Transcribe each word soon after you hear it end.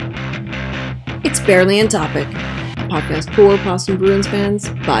It's Barely on Topic, a podcast for Boston Bruins fans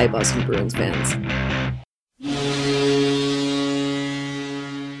by Boston Bruins fans.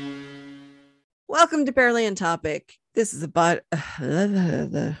 Welcome to Barely on Topic. This is about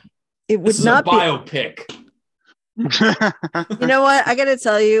it would This is not a biopic. You know what? I got to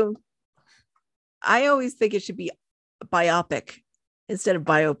tell you, I always think it should be biopic instead of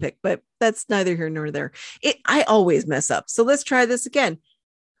biopic, but that's neither here nor there. I always mess up. So let's try this again.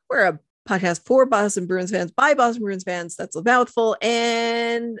 We're a podcast for Boston Bruins fans by Boston Bruins fans. That's a mouthful.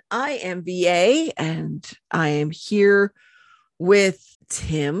 And I am VA, and I am here with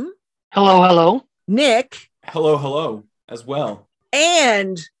Tim. Hello, hello. Nick. Hello, as well.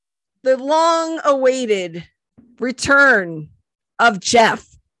 And the long-awaited return of Jeff.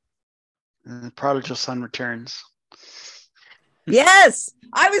 The prodigal son returns. Yes,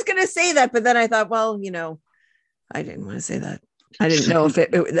 I was going to say that, but then I thought, well, I didn't want to say that. I didn't know if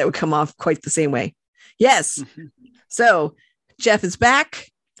that would come off quite the same way. Yes. So Jeff is back.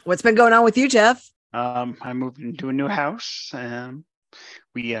 What's been going on with you, Jeff? I moved into a new house.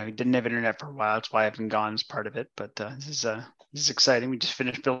 We didn't have internet for a while. That's why I haven't gone as part of it. But this is exciting. We just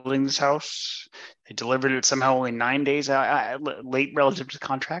finished building this house. They delivered it somehow only 9 days late relative to the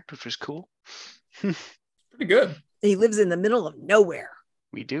contract, which was cool. Pretty good. He lives in the middle of nowhere.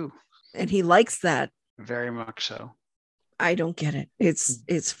 We do. And he likes that. Very much so. I don't get it.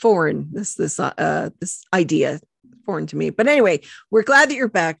 It's foreign. This idea foreign to me. But anyway, we're glad that you're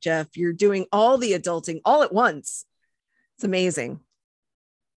back, Jeff. You're doing all the adulting all at once. It's amazing.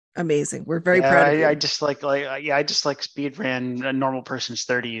 We're very proud of you. I just like speed ran a normal person's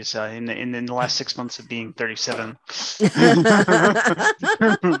 30s in the last 6 months of being 37.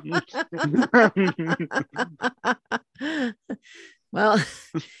 Well,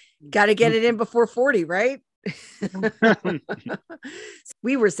 got to get it in before 40, right?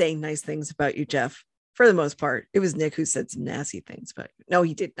 We were saying nice things about you, Jeff. For the most part, it was Nick who said some nasty things, but no,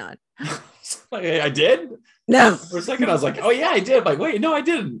 he did not. I did? No. For a second, I was like, oh, yeah, I did. I'm like, wait, no, I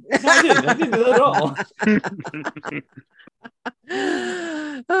didn't. No, I didn't. I didn't do that at all.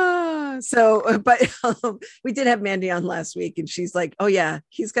 But we did have Mandy on last week, and she's like, oh, yeah,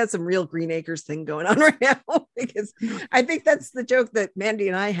 he's got some real Green Acres thing going on right now. Because I think that's the joke that Mandy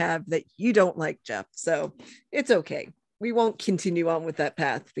and I have, that you don't like, Jeff. So it's okay. We won't continue on with that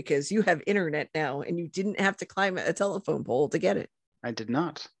path because you have internet now and you didn't have to climb a telephone pole to get it. I did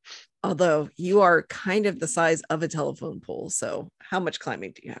not. Although you are kind of the size of a telephone pole. So how much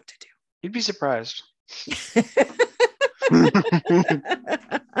climbing do you have to do? You'd be surprised.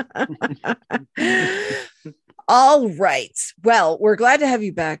 All right. Well, we're glad to have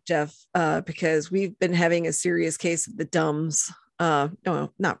you back, Jeff, because we've been having a serious case of the dumbs.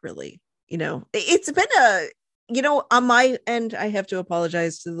 No, not really. It's been on my end, I have to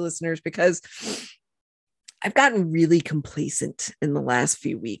apologize to the listeners because I've gotten really complacent in the last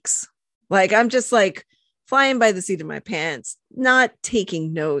few weeks. Like, I'm just like flying by the seat of my pants, not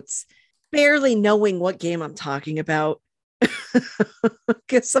taking notes, barely knowing what game I'm talking about.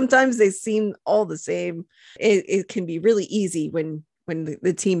 Because sometimes they seem all the same. It can be really easy when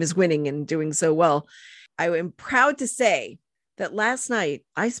the team is winning and doing so well. I am proud to say that last night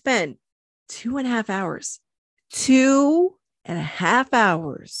I spent 2.5 hours. 2.5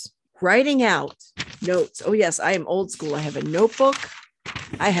 hours writing out notes. Oh, yes, I am old school. I have a notebook.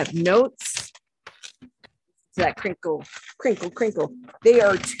 I have notes. That crinkle. They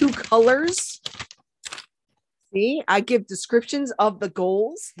are 2 colors. See, I give descriptions of the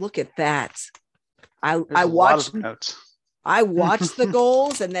goals. Look at that. I watched notes. I watched the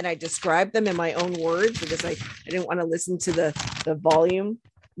goals and then I described them in my own words because I didn't want to listen to the volume.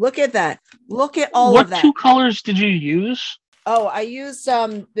 Look at that. Look at all of that. What 2 colors did you use? Oh, I used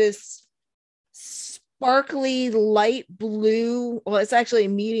this sparkly light blue. Well, it's actually a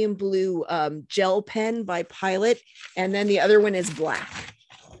medium blue gel pen by Pilot. And then the other one is black.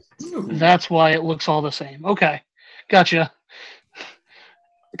 That's why it looks all the same. Okay. Gotcha.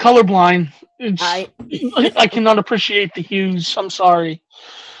 Colorblind. I cannot appreciate the hues. I'm sorry.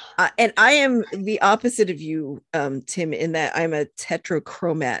 And I am the opposite of you, Tim, in that I'm a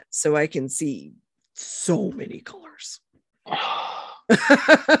tetrachromat, so I can see so many colors.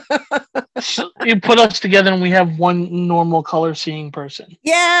 So you put us together and we have one normal color seeing person.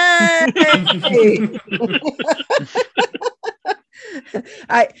 Yeah.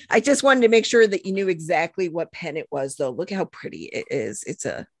 I just wanted to make sure that you knew exactly what pen it was, though. Look how pretty it is. It's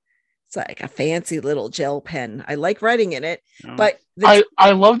like a fancy little gel pen. I like writing in it, but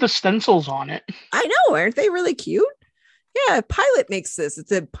I love the stencils on it. I know, aren't they really cute? Yeah, Pilot makes this.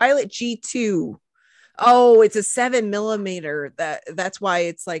 It's a Pilot G2 Oh, it's a 7 millimeter. That's why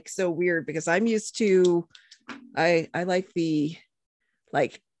it's like so weird because I'm used to I like the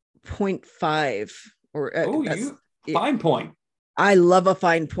like 0.5 or Oh, that's you fine point. I love a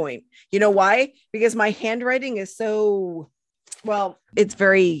fine point. You know why? Because my handwriting is so well, it's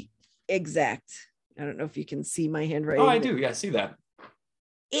very exact. I don't know if you can see my handwriting. Oh, I do. Yeah, I see that.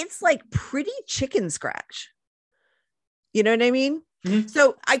 It's like pretty chicken scratch. You know what I mean? Mhm.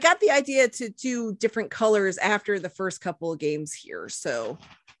 So I got the idea to do different colors after the first couple of games here. So,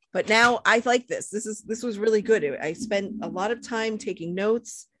 but now I like this. This was really good. I spent a lot of time taking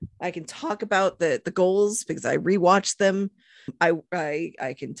notes. I can talk about the goals because I rewatched them.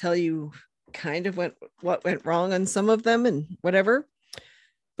 I can tell you kind of what went wrong on some of them and whatever.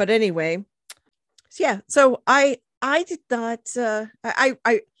 But anyway, so yeah. So I did not.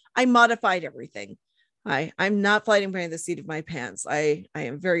 I modified everything. I'm not flying behind the seat of my pants. I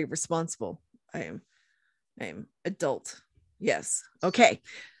am very responsible. I am adult. Yes. Okay.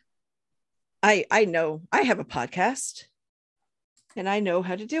 I know I have a podcast and I know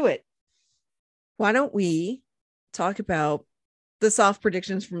how to do it. Why don't we talk about the soft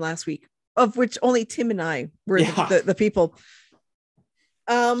predictions from last week, of which only Tim and I were the people.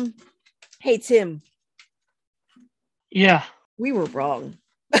 Hey Tim. Yeah. We were wrong.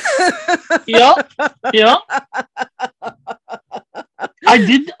 Yep. I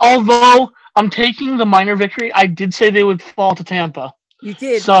did, although I'm taking the minor victory, I did say they would fall to Tampa. You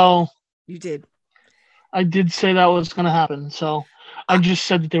did. So you did. I did say that was going to happen. So I just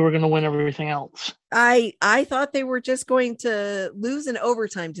said that they were going to win everything else. I thought they were just going to lose in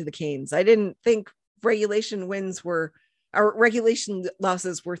overtime to the Canes. I didn't think regulation wins were or regulation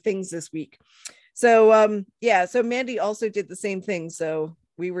losses were things this week. So yeah, so Mandy also did the same thing. So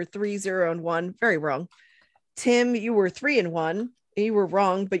we were 3-0-1, very wrong. Tim, you were 3-1. You were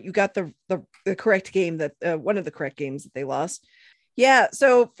wrong, but you got the correct game that one of the correct games that they lost. Yeah.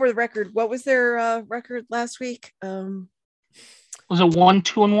 So for the record, what was their record last week? Was it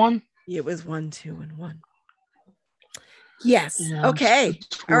 1-2-1? It was 1-2-1. Yes. Yeah, okay.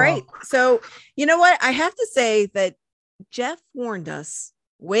 All right. So you know what? I have to say that Jeff warned us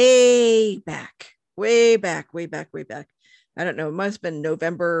way back. I don't know. It must have been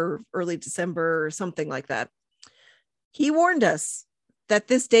November, early December, or something like that. He warned us that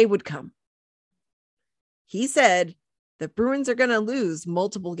this day would come. He said the Bruins are going to lose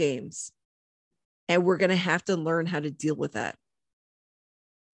multiple games, and we're going to have to learn how to deal with that.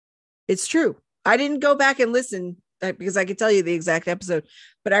 It's true. I didn't go back and listen because I could tell you the exact episode,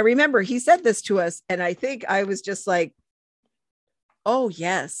 but I remember he said this to us, and I think I was just like, oh,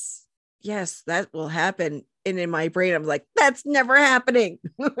 yes, that will happen. And in my brain, I'm like, that's never happening.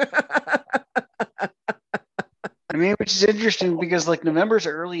 I mean, which is interesting because like November's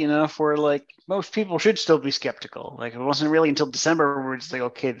early enough where like most people should still be skeptical. Like it wasn't really until December where it's like,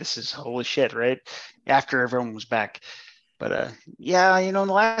 okay, this is holy shit, right? After everyone was back. But yeah, in the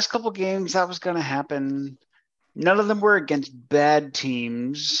last couple of games that was going to happen. None of them were against bad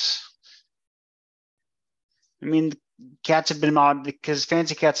teams. I mean, Cats have been on because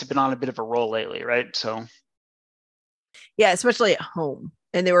Fancy Cats have been on a bit of a roll lately, right? So yeah, especially at home.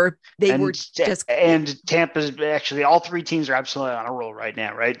 And they were just and Tampa's actually all three teams are absolutely on a roll right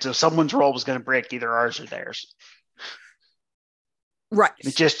now, right? So someone's roll was going to break, either ours or theirs. Right.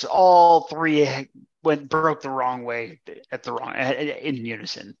 It just all three broke the wrong way in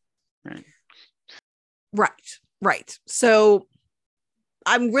unison. Right. So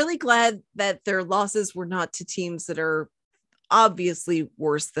I'm really glad that their losses were not to teams that are obviously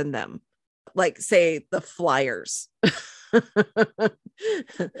worse than them, like say the Flyers.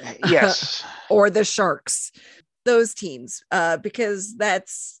 Yes. Or the Sharks, those teams, because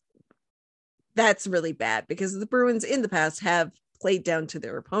that's really bad because the Bruins in the past have played down to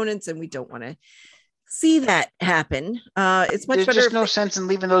their opponents and we don't want to see that happen. It's much better. There's no sense in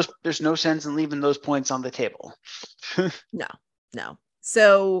leaving those points on the table. No.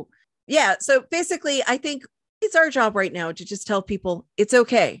 So yeah. So basically I think it's our job right now to just tell people it's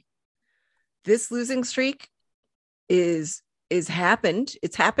okay. This losing streak is happened.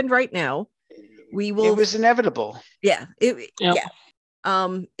 It's happened right now. We will. It was inevitable. Yeah. Yep. Yeah.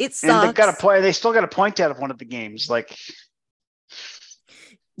 It sucks. And they've got a point. They still got a point out of one of the games. Like.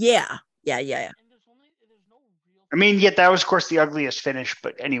 Yeah. I mean, yet that was, of course, the ugliest finish.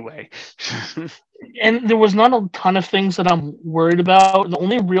 But anyway. And there was not a ton of things that I'm worried about. The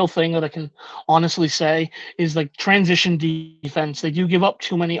only real thing that I can honestly say is like transition defense. They do give up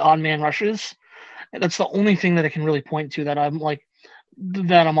too many odd man rushes. That's the only thing that I can really point to that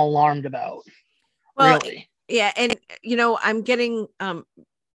I'm alarmed about. Well, really. Yeah. And, I'm getting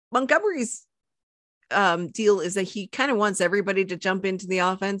Montgomery's deal is that he kind of wants everybody to jump into the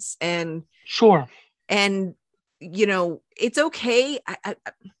offense, and Sure. it's okay.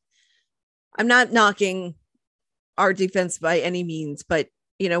 I'm not knocking our defense by any means, but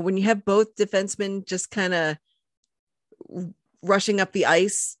when you have both defensemen just kind of rushing up the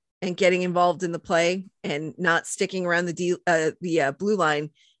ice and getting involved in the play and not sticking around the blue line,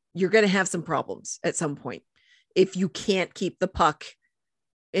 you're going to have some problems at some point if you can't keep the puck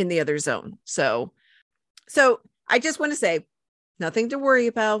in the other zone. So I just want to say nothing to worry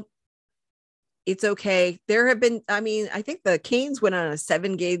about. It's okay. There have been, I think the Canes went on a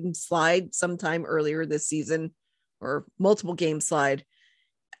 7-game slide sometime earlier this season, or multiple game slide.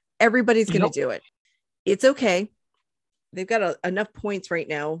 Everybody's going to do it. It's okay. They've got enough points right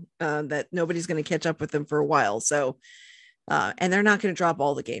now that nobody's going to catch up with them for a while. So, and they're not going to drop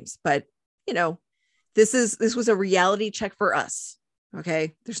all the games, but this was a reality check for us.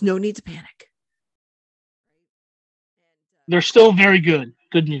 Okay. There's no need to panic. They're still very good.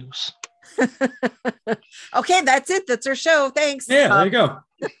 Good news. Okay. That's it. That's our show. Thanks. Yeah, there you go.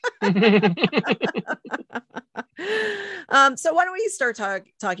 So why don't we start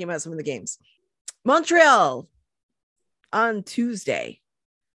talking about some of the games? Montreal on Tuesday.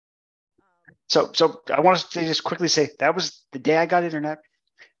 So I want to just quickly say that was the day I got internet.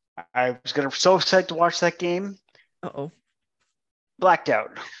 I was so excited to watch that game. Uh-oh. Blacked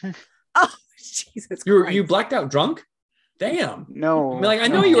out. Oh, Jesus Christ. You blacked out drunk? Damn. No. I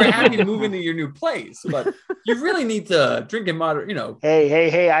know you were happy to move into your new place, but you really need to drink in moderate,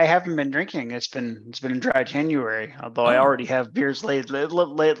 Hey, I haven't been drinking. It's been a dry January, although I already have beers laid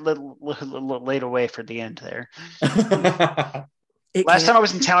away for the end there. Last time I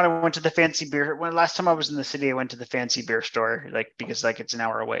was in town, I went to the fancy beer. Last time I was in the city, I went to the fancy beer store, because it's an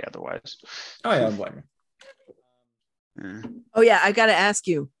hour away otherwise. Oh yeah, I'm blaming. Oh yeah, I got to ask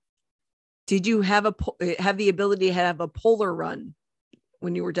you. Did you have the ability to have a polar run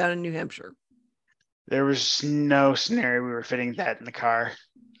when you were down in New Hampshire? There was no scenario we were fitting that in the car.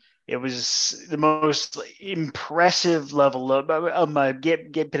 It was the most impressive level of my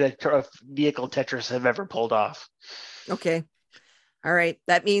vehicle Tetris I've ever pulled off. Okay. All right.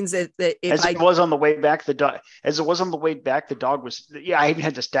 That means that as it was on the way back, the dog was, I even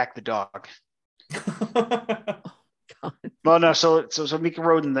had to stack the dog. Well, no. So Mika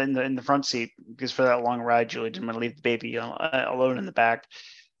rode in the front seat because for that long ride, Julie didn't want to leave the baby alone in the back.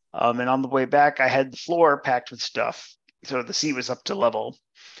 And on the way back, I had the floor packed with stuff, so the seat was up to level.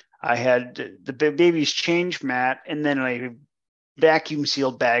 I had the baby's change mat, and then a vacuum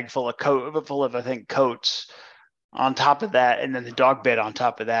sealed bag full of I think coats on top of that, and then the dog bed on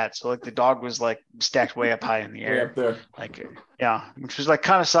top of that. So the dog was stacked way up high in the air. Way up there. Which was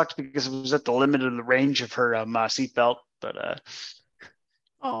kind of sucked because it was at the limit of the range of her seatbelt. But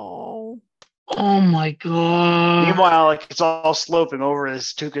oh my God. Meanwhile, it's all sloping over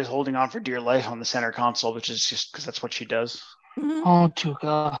as Tuca's holding on for dear life on the center console, which is just because that's what she does. Mm-hmm.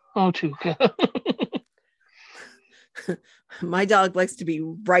 Oh, Tuca. My dog likes to be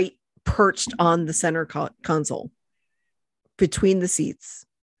right perched on the center console between the seats.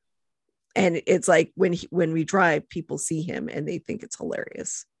 And it's like when we drive, people see him and they think it's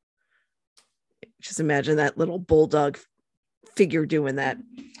hilarious. Just imagine that little bulldog figure doing that.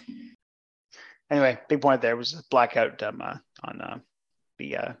 Anyway, big point there was a blackout on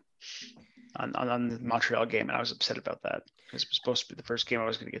the Montreal game, and I was upset about that because it was supposed to be the first game I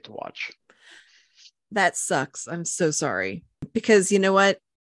was going to get to watch. That sucks. I'm so sorry, because you know what?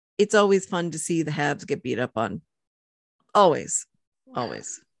 It's always fun to see the Habs get beat up on. Always.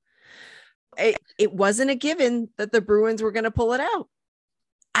 It wasn't a given that the Bruins were going to pull it out.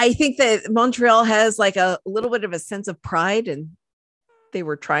 I think that Montreal has a little bit of a sense of pride, and they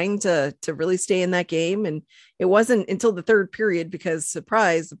were trying to really stay in that game. And it wasn't until the third period, because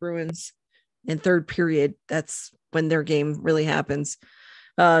surprise, the Bruins in third period, that's when their game really happens,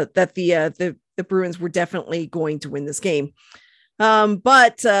 that the Bruins were definitely going to win this game.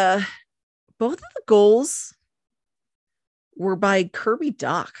 But both of the goals were by Kirby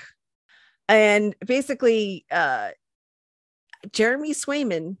Dach. And basically, Jeremy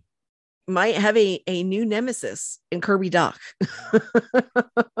Swayman might have a new nemesis in Kirby Dach.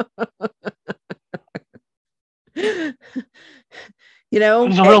 He's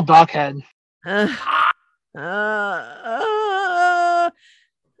a real dockhead.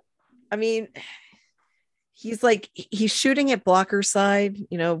 He's shooting at blocker side.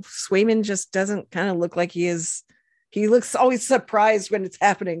 Swayman just doesn't kind of look like he is. He looks always surprised when it's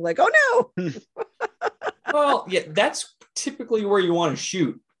happening. Like, oh no. Well, yeah, that's typically where you want to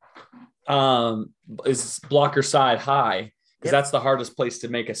shoot. Is blocker side high, because that's the hardest place to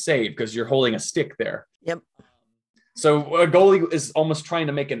make a save because you're holding a stick there. Yep. So a goalie is almost trying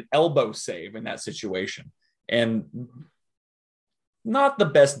to make an elbow save in that situation, and not the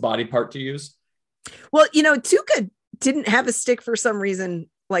best body part to use. Well, Tuca didn't have a stick for some reason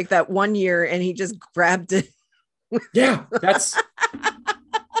like that one year, and he just grabbed it. Yeah, that's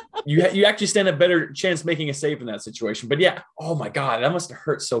you actually stand a better chance making a save in that situation. But yeah, oh my God, that must have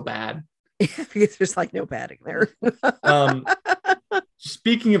hurt so bad. Because there's like no padding there.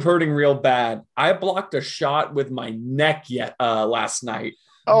 Speaking of hurting real bad, I blocked a shot with my neck last night.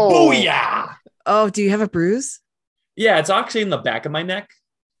 Oh, Booyah! Oh, do you have a bruise? Yeah, it's actually in the back of my neck.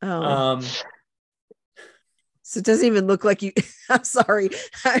 Oh. So it doesn't even look like you. I'm sorry.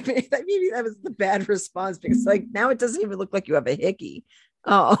 I mean, maybe that was the bad response because, like, now it doesn't even look like you have a hickey.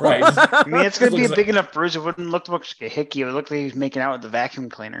 Oh, right. I mean, it's going to be a Looks big enough bruise. It wouldn't look like a hickey. It would look like he was making out with the vacuum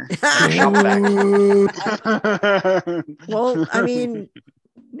cleaner. Well, I mean,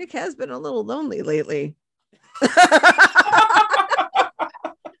 Nick has been a little lonely lately.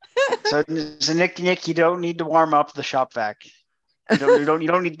 So Nick, you don't need to warm up the shop vac. You don't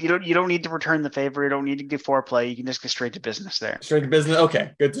need to return the favor. You don't need to do foreplay. You can just get straight to business there. Straight to business.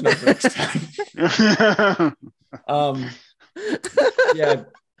 Okay, good to know for next time. Yeah,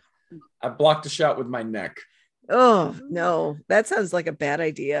 I blocked a shot with my neck. Oh no, that sounds like a bad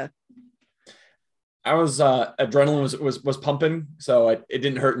idea. I was adrenaline was pumping, so it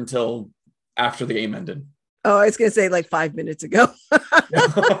didn't hurt until after the game ended. Oh, I was gonna say like 5 minutes ago.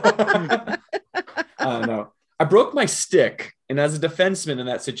 No, I broke my stick, and as a defenseman in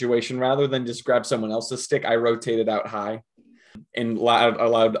that situation, rather than just grab someone else's stick, I rotated out high and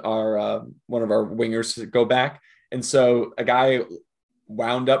allowed our one of our wingers to go back. And so a guy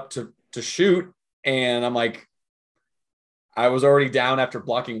wound up to shoot, and I'm like, I was already down after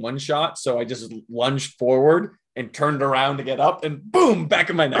blocking one shot, so I just lunged forward and turned around to get up, and boom, back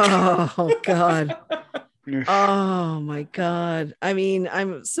in my neck. Oh God. Oh my God. I mean,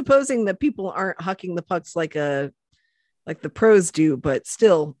 I'm supposing that people aren't hucking the pucks like the pros do, but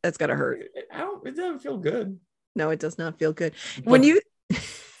still, that's gotta hurt. It doesn't feel good. No, it does not feel good. But When you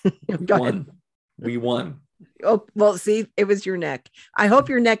we won. Oh, well, see, it was your neck. I hope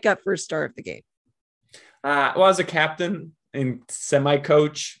your neck got first star of the game. Well, as a captain and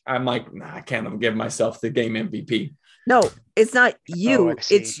semi-coach, I'm like, I can't give myself the game MVP. No, it's not you. I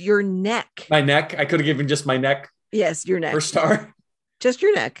see. It's your neck. My neck. I could have given just my neck Yes, your neck. first star. Just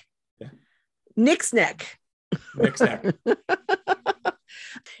your neck. Yeah. Nick's neck. Nick's neck.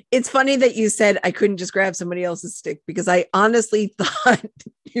 It's funny that you said I couldn't just grab somebody else's stick because I honestly thought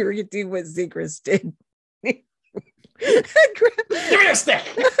you were going to do what Zegras did. Give me a stick.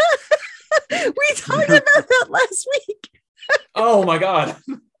 We talked about that last week Oh my God.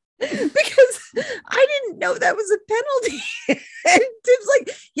 because I didn't know that was a penalty. And Tim's like,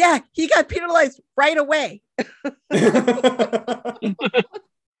 yeah, he got penalized right away. I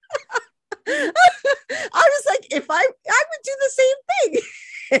was like, if I would do the same thing.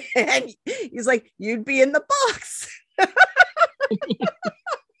 And he's like, you'd be in the box.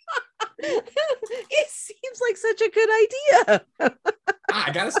 It seems like such a good idea.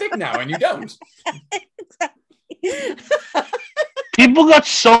 I got a stick now, and you don't. People got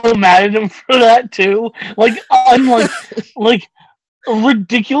so mad at him for that too. Like I'm like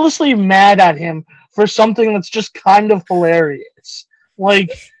ridiculously mad at him for something that's just kind of hilarious.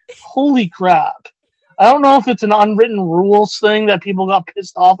 Like, holy crap. I don't know if it's an unwritten rules thing that people got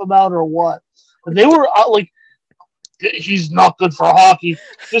pissed off about or what. But they were like, he's not good for hockey.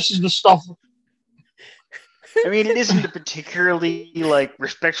 This is the stuff. I mean, it isn't a particularly like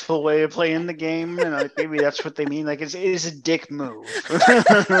respectful way of playing the game, and like maybe that's what they mean. Like, it is a dick move.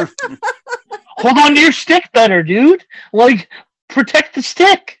 Hold on to your stick better, dude. Like, protect the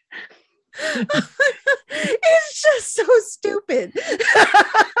stick. It's just so stupid.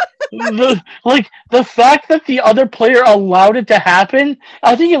 The fact that the other player allowed it to happen,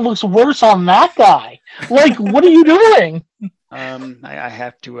 I think it looks worse on that guy. Like, what are you doing? I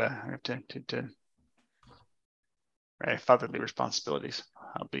have to right, fatherly responsibilities.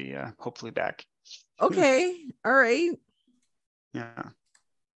 I'll be hopefully back. Okay. All right. Yeah.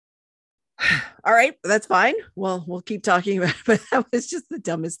 All right. That's fine. Well, we'll keep talking about it, but that was just the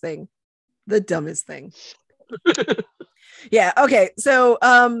dumbest thing. The dumbest thing. Yeah. Okay. So,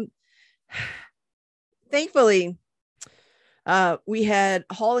 thankfully, we had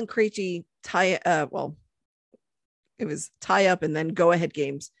Hall and Krejci tie. Well, it was tie up and then go ahead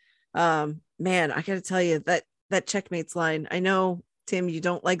games. Man, I got to tell you that checkmates line. I know, Tim, you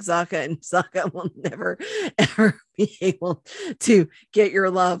don't like Zacha, and Zacha will never ever be able to get your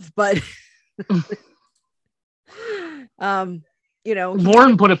love, but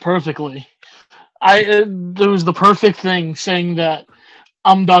Lauren put it perfectly. There was the perfect thing saying that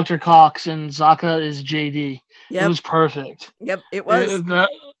I'm Dr. Cox and Zaka is JD. Yep. It was perfect. Yep, it was.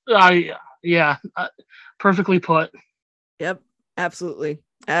 Perfectly put. Yep, absolutely.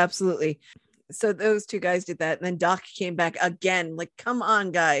 Absolutely. So those two guys did that. And then Doc came back again. Like, come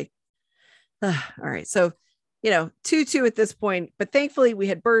on, guy. All right. So, 2-2 at this point. But thankfully, we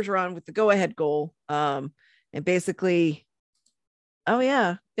had Bergeron with the go-ahead goal. And basically,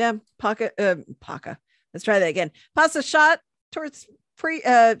 Paca. Let's try that again. Pasta shot towards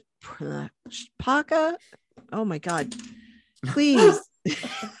Paca. Oh, my God. Please.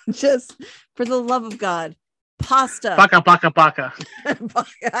 Just for the love of God. Pasta. Paca.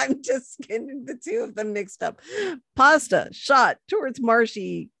 I'm just getting the two of them mixed up. Pasta shot towards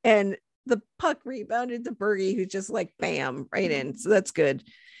Marshy, and the puck rebounded to Bergie, who just like bam right in. So that's good.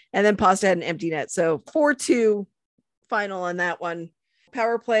 And then Pasta had an empty net. So 4-2 final on that one.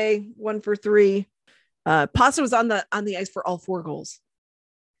 Power play 1 for 3. Pasta was on the ice for all 4 goals.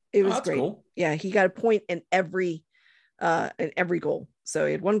 It was great. Cool. Yeah, he got a point in every goal. So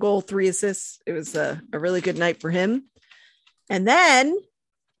he had 1 goal, 3 assists. It was a really good night for him. And then,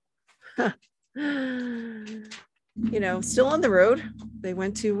 still on the road, they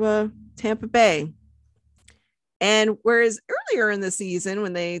went to Tampa Bay. And whereas earlier in the season,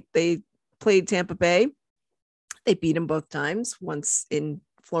 when they played Tampa Bay, they beat them both times, once in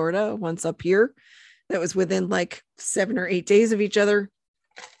Florida, once up here. That was within like 7 or 8 days of each other.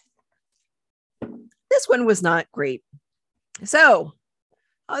 This one was not great. So,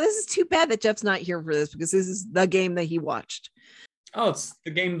 this is too bad that Jeff's not here for this, because this is the game that he watched. Oh, it's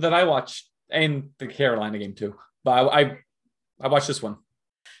the game that I watched, and the Carolina game too. But I watched this one.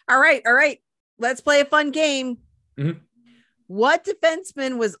 All right. Let's play a fun game. Mm-hmm. What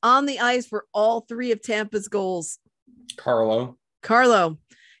defenseman was on the ice for all 3 of Tampa's goals? Carlo.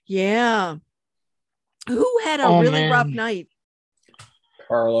 Yeah. Who had a really rough night?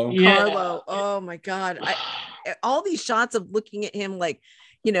 Carlo. Yeah. Carlo. Oh my God. All these shots of looking at him like,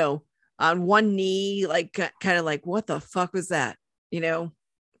 on one knee, like kind of like, what the fuck was that? Then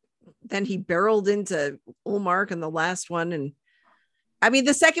he barreled into Ullmark in the last one. And I mean,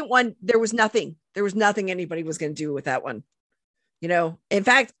 the second one, there was nothing anybody was going to do with that one. In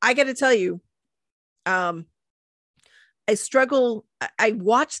fact, I got to tell you, I struggle. I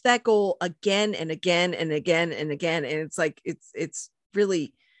watched that goal again and again and again and again. And it's like, it's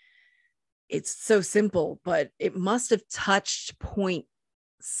really, it's so simple, but it must have touched point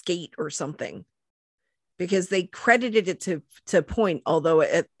skate or something, because they credited it to point, although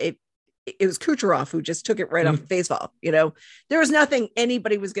it was Kucherov who just took it right off the faceoff. There was nothing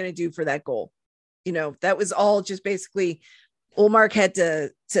anybody was going to do for that goal. That was all just basically Ullmark had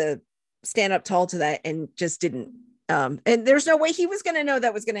to stand up tall to that, and just didn't. And there's no way he was going to know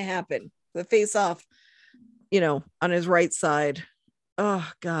that was going to happen. The faceoff, on his right side.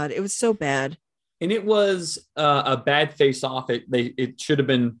 Oh God, it was so bad. And it was a bad face-off. It should have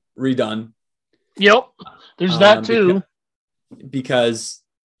been redone. Yep, there's that too. Because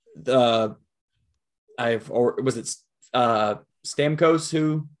was it Stamkos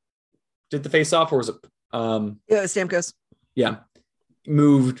who did the face-off, or was it? Yeah, it was Stamkos. Yeah,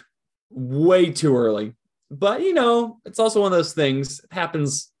 moved way too early. But it's also one of those things. It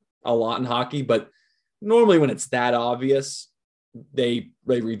happens a lot in hockey, but normally when it's that obvious, they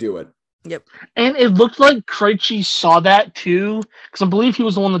redo it. Yep. And it looked like Krejci saw that too, because I believe he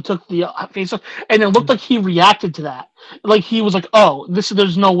was the one that took the face off, and it looked like he reacted to that. Like he was like, "Oh,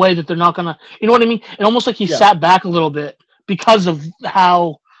 there's no way that they're not gonna," you know what I mean? And almost like he sat back a little bit because of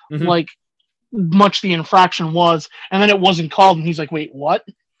how like much the infraction was, and then it wasn't called, and he's like, "Wait, what?"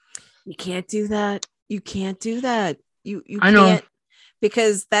 You can't do that. You can't do that. You I know. Can't,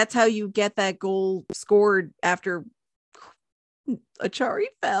 because that's how you get that goal scored after Achari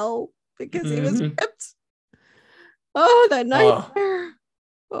fell. Because he was ripped. Oh, that nightmare.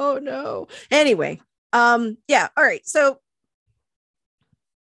 Oh no. Anyway, yeah. All right. So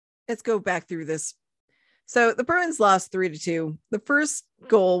let's go back through this. So the Bruins lost 3-2. The first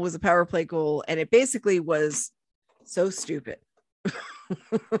goal was a power play goal, and it basically was so stupid.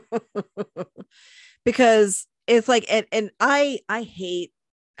 Because it's like, and I hate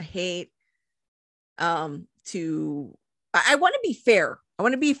I want to be fair. I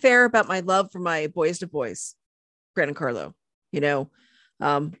want to be fair about my love for my boys to boys, Brandon Carlo,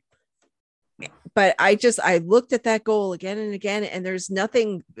 but I looked at that goal again and again, and there's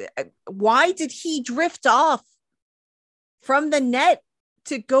nothing. Why did he drift off from the net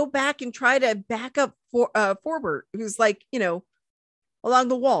to go back and try to back up for Forbert, who's like, along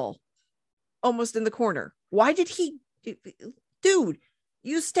the wall, almost in the corner? Why did he Dude,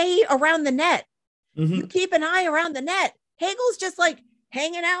 you stay around the net. Mm-hmm. You keep an eye around the net. Hagel's just like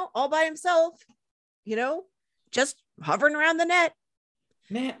hanging out all by himself, just hovering around the net.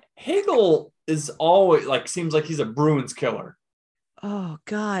 Man, Hagel is always seems like he's a Bruins killer. Oh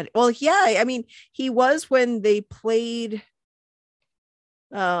God. Well, yeah. I mean, he was when they played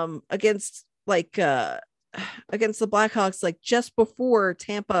against the Blackhawks, just before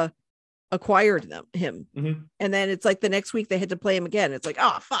Tampa acquired him. Mm-hmm. And then it's the next week they had to play him again. It's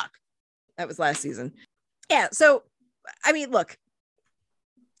oh fuck. That was last season. Yeah. So, I mean, look,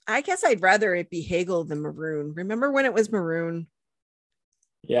 I guess I'd rather it be Hagel than Maroon. Remember when it was Maroon?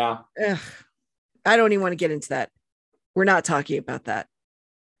 Yeah. Ugh, I don't even want to get into that. We're not talking about that.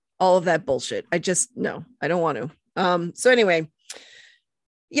 All of that bullshit. I don't want to. So anyway,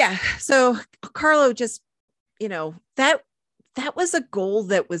 yeah. So Carlo just, that was a goal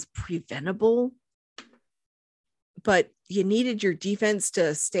that was preventable, but you needed your defense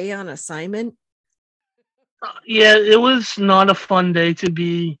to stay on assignment. Yeah, it was not a fun day to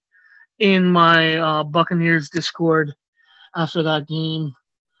be in my Buccaneers Discord after that game.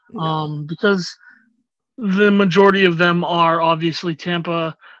 No. Because the majority of them are obviously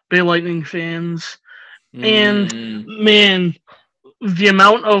Tampa Bay Lightning fans. And man, the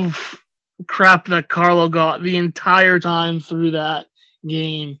amount of crap that Carlo got the entire time through that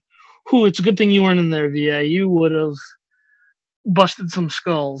game. It's a good thing you weren't in there, VA. You would have busted some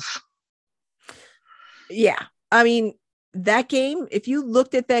skulls. Yeah. I mean, that game, if you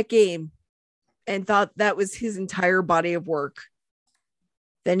looked at that game and thought that was his entire body of work,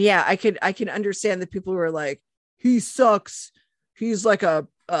 then yeah, I can understand that people who are like, he sucks. He's like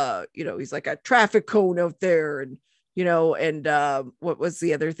he's like a traffic cone out there. And, what was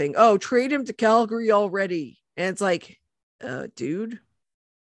the other thing? Oh, trade him to Calgary already. And it's like, dude,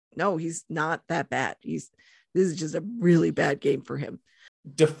 no, he's not that bad. This is just a really bad game for him.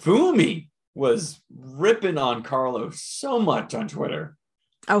 Defumi was ripping on Carlo so much on Twitter.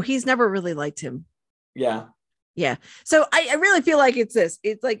 Oh, he's never really liked him. Yeah. Yeah. So I really feel like it's this.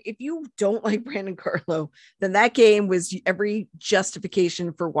 It's like, if you don't like Brandon Carlo, then that game was every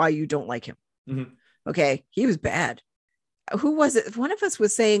justification for why you don't like him. Mm-hmm. Okay. He was bad. Who was it? One of us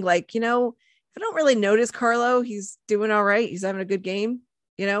was saying I don't really notice Carlo. He's doing all right. He's having a good game,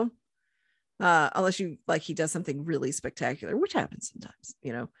 unless you he does something really spectacular, which happens sometimes,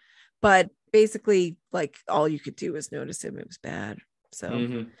 but basically all you could do is notice him. It was bad.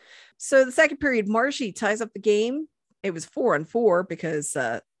 So, So the second period, Marshy ties up the game. It was 4-4 because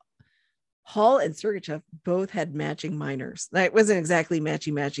Hall and Sergachev both had matching minors. That wasn't exactly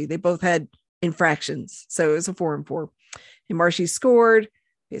matchy. They both had infractions. So it was a 4-4. And Marshy scored.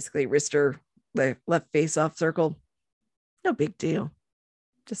 Basically, Rister left face off circle. No big deal.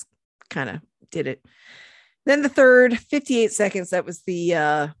 Just kind of did it. Then the third, 58 seconds. That was the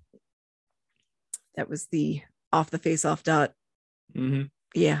off the face off dot. Mm-hmm.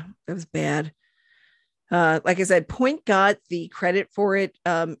 Yeah, that was bad. Like I said, Point got the credit for it.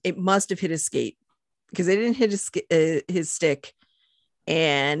 It must have hit his skate because it didn't hit his stick,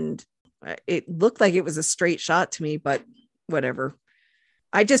 and it looked like it was a straight shot to me. But whatever.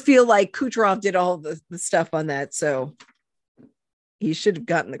 I just feel like Kucherov did all the stuff on that, so he should have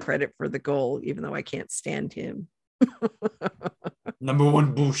gotten the credit for the goal, even though I can't stand him. Number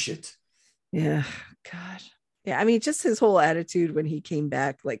one bullshit. Yeah, God. Yeah, I mean, just his whole attitude when he came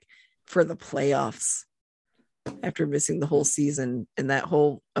back, for the playoffs after missing the whole season, and that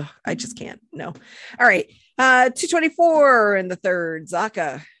whole, I just can't. No. All right. 2:24 in the third.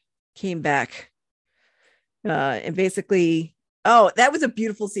 Zacha came back. And basically, that was a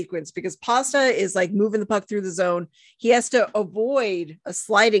beautiful sequence because Pasta is moving the puck through the zone. He has to avoid a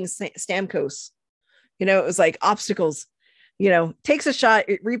sliding Stamkos. It was obstacles. Takes a shot.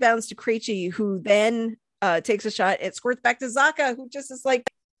 It rebounds to Krejci, who then takes a shot. It squirts back to Zacha, who just is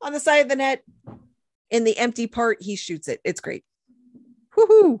on the side of the net. In the empty part, he shoots it. It's great.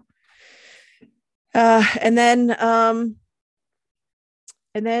 Woohoo! And then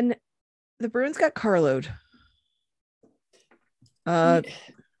the Bruins got Carlo'd.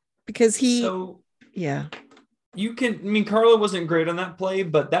 Because Carlo wasn't great on that play,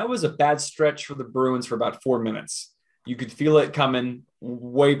 but that was a bad stretch for the Bruins for about 4 minutes. You could feel it coming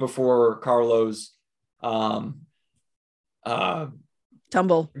way before Carlo's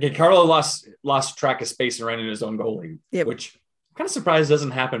tumble. Okay, Carlo lost track of space and ran into his own goalie, which I'm kind of surprised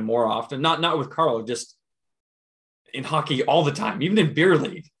doesn't happen more often. Not with Carlo, just in hockey all the time, even in beer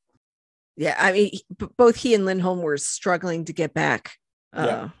league. Yeah, I mean, both he and Lindholm were struggling to get back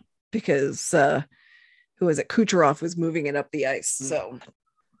because who was it? Kucherov was moving it up the ice. So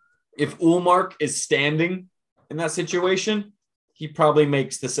if Ullmark is standing, in that situation, he probably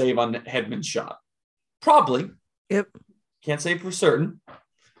makes the save on Hedman's shot. Probably. Yep. Can't say for certain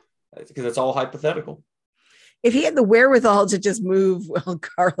because it's all hypothetical. If he had the wherewithal to just move while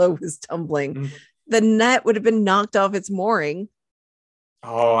Carlo was tumbling, the net would have been knocked off its mooring.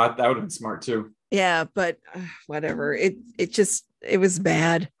 Oh, that would have been smart too. Yeah, but whatever. It was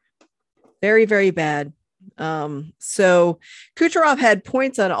bad. Very, very bad. So Kucherov had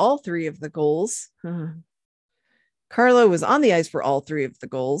points on all three of the goals. Carlo was on the ice for all three of the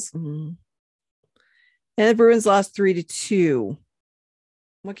goals. And the Bruins lost 3-2.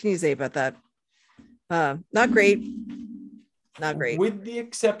 What can you say about that? Not great. Not great. With the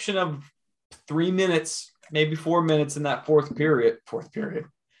exception of 3 minutes, maybe 4 minutes in that third period,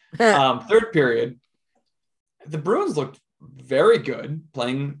 the Bruins looked very good,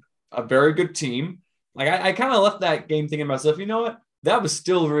 playing a very good team. Like I kind of left that game thinking to myself, you know what? That was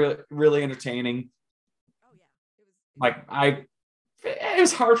still really entertaining. Oh yeah. It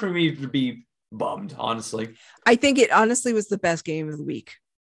was hard for me to be bummed, honestly. I think it honestly was the best game of the week.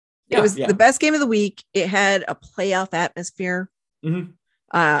 Yeah, it was the best game of the week. It had a playoff atmosphere. Mm-hmm.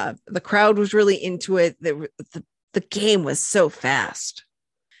 The crowd was really into it. The game was so fast.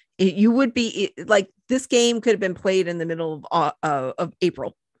 You would be like, this game could have been played in the middle of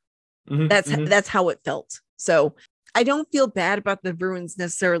April. Mm-hmm. That's how it felt. So I don't feel bad about the Bruins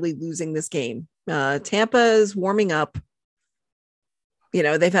necessarily losing this game. Tampa is warming up. You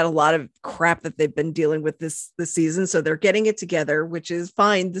know, they've had a lot of crap that they've been dealing with this season. So they're getting it together, which is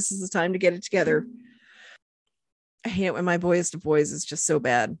fine. This is the time to get it together. I hate it when my boys to boys is just so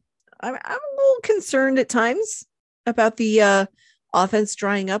bad. I'm a little concerned at times about the offense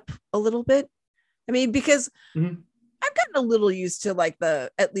drying up a little bit. I mean, because I've gotten a little used to like the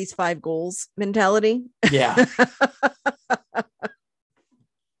at least 5 goals mentality. Yeah.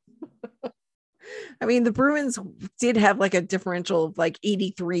 I mean, the Bruins did have like a differential of like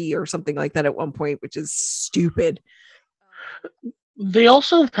 83 or something like that at one point, which is stupid. They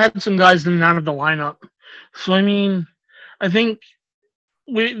also had some guys in and out of the lineup. So, I mean, I think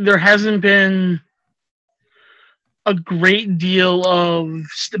there hasn't been a great deal of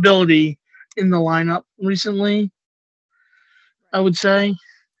stability in the lineup recently, I would say.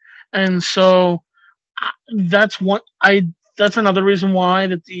 And so that's another reason why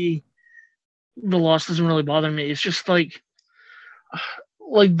that the loss doesn't really bother me. It's just like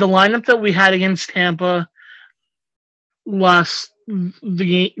the lineup that we had against Tampa during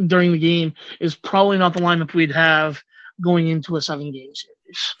the game is probably not the lineup we'd have going into a 7-game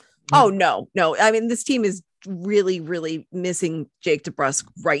series. Oh, no. I mean, this team is really, really missing Jake DeBrusk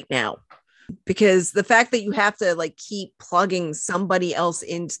right now, because the fact that you have to like keep plugging somebody else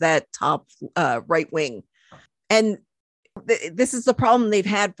into that top right wing, and this is the problem they've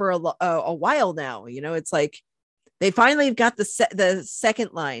had for a while now. You know, it's like they finally got the second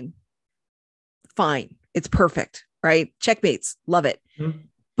line. Fine. It's perfect, right? Checkmates. Love it. Mm-hmm.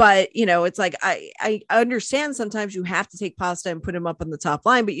 But, you know, it's like, I understand sometimes you have to take Pasta and put him up on the top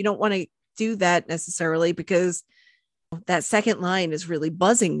line, but you don't want to do that necessarily because that second line is really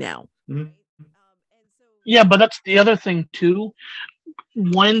buzzing now. Mm-hmm. Yeah, but that's the other thing too.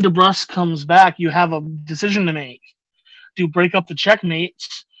 When DeBrusk comes back, you have a decision to make. Do you break up the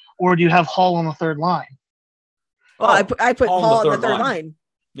checkmates, or do you have Hall on the third line? Well, I put Hall on the third line.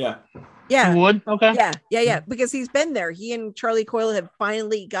 Yeah. You would? Okay. Yeah. Because he's been there. He and Charlie Coyle have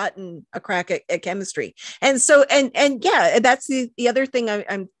finally gotten a crack at chemistry. And so, and yeah, that's the other thing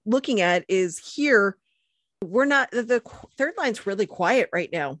I'm looking at is here. We're not, the third line's really quiet right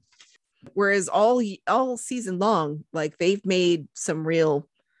now. Whereas all season long, like they've made some real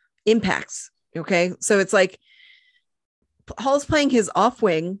impacts. Okay. So it's like Hall's playing his off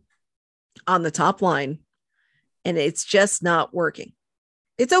wing on the top line, and it's just not working.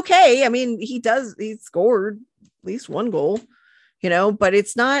 It's okay. I mean, he scored at least one goal, you know, but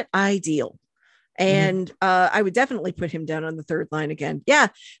it's not ideal. And I would definitely put him down on the third line again. Yeah.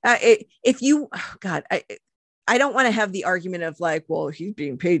 I don't want to have the argument of like, well, he's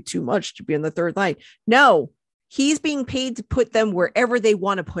being paid too much to be on the third line. No, he's being paid to put them wherever they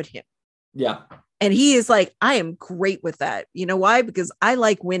want to put him. Yeah. And he is like, I am great with that. You know why? Because I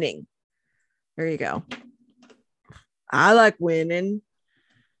like winning. There you go. I like winning.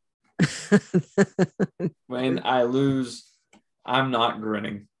 When I lose, I'm not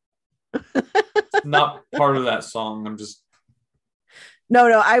grinning. Not part of that song. I'm just. No,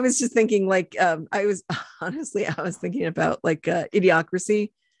 I was just thinking like, I was thinking about like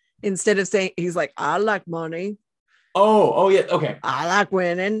Idiocracy. Instead of saying, he's like, I like money. Oh yeah. Okay. I like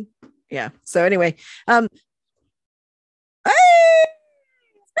winning. Yeah. So anyway, hey,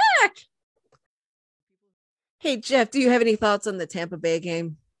 it's back. Hey, Jeff, do you have any thoughts on the Tampa Bay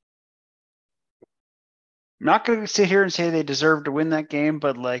game? I'm not going to sit here and say they deserved to win that game,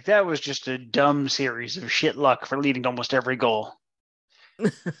 but like that was just a dumb series of shit luck for leading to almost every goal.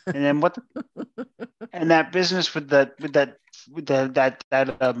 And then and that business with that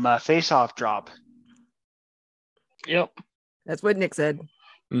face-off drop. Yep. That's what Nick said.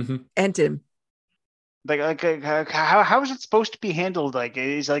 Mm-hmm. And Tim. Like how is it supposed to be handled? Like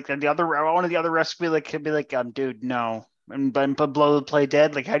is like one of the other refs could be like, dude, no, and blow the play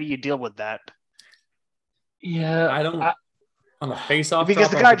dead. Like how do you deal with that? Yeah, I don't on a face-off because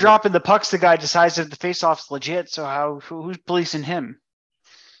drop, the guy dropping the pucks, the guy decides that the face-off's legit. So who's policing him?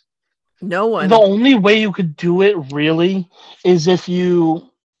 No one. The only way you could do it really is if you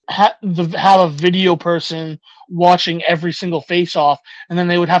have a video person watching every single face-off, and then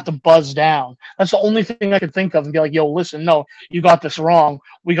they would have to buzz down. That's the only thing I could think of and be like, "Yo, listen, no, you got this wrong.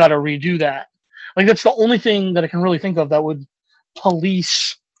 We got to redo that." Like that's the only thing that I can really think of that would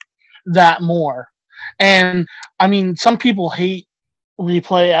police that more. And I mean, some people hate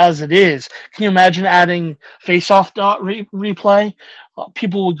replay as it is. Can you imagine adding face-off replay?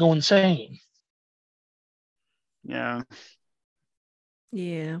 People would go insane. Yeah.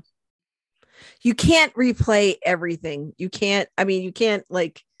 Yeah. You can't replay everything. You can't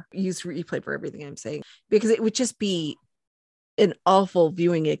like use replay for everything I'm saying because it would just be an awful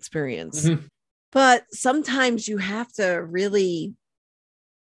viewing experience. Mm-hmm. But sometimes you have to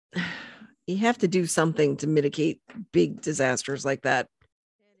do something to mitigate big disasters like that.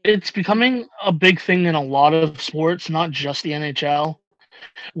 It's becoming a big thing in a lot of sports, not just the NHL,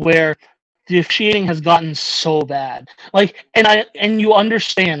 where the officiating has gotten so bad. Like, and you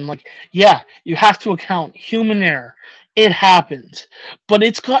understand, like, yeah, you have to account human error. It happens, but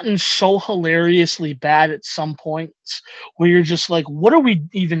it's gotten so hilariously bad at some points where you're just like, what are we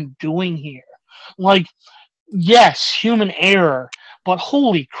even doing here? Like, yes, human error, but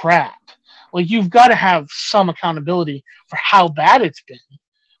holy crap. Like, you've got to have some accountability for how bad it's been,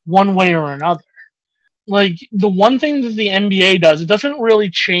 one way or another. Like, the one thing that the NBA does, it doesn't really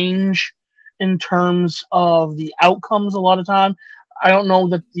change in terms of the outcomes a lot of time. I don't know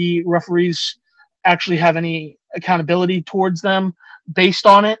that the referees actually have any accountability towards them based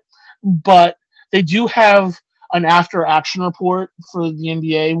on it, but they do have an after action report for the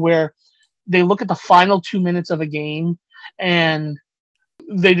NBA where they look at the final 2 minutes of a game and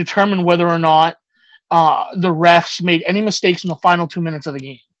they determine whether or not the refs made any mistakes in the final 2 minutes of the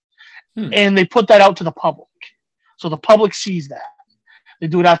game. And they put that out to the public. So the public sees that. They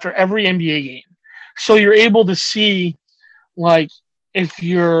do it after every NBA game. So you're able to see, like, if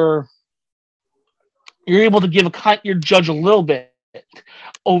you're able to give your judge a little bit.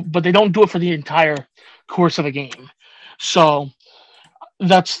 Oh, but they don't do it for the entire course of a game. So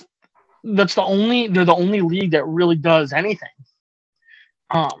they're the only league that really does anything.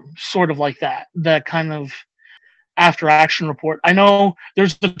 Sort of like that kind of after action report. I know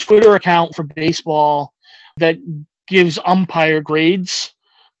there's the Twitter account for baseball that gives umpire grades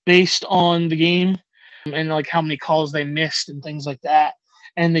based on the game and like how many calls they missed and things like that.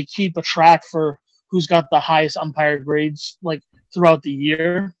 And they keep a track for who's got the highest umpire grades like throughout the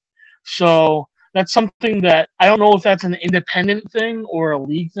year. So that's something that I don't know if that's an independent thing or a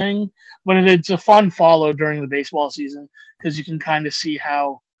league thing, but it's a fun follow during the baseball season because you can kind of see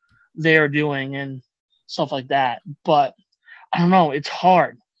how they're doing and stuff like that. But I don't know, it's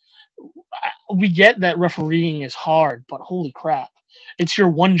hard. We get that refereeing is hard, but holy crap, it's your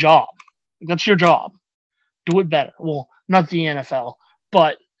one job. That's your job. Do it better. Well, not the NFL,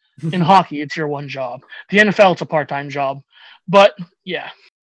 but in hockey, it's your one job. The NFL, it's a part-time job. But yeah.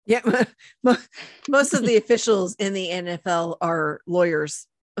 Yeah, most of the officials in the NFL are lawyers.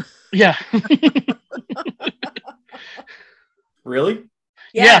 Yeah. Really?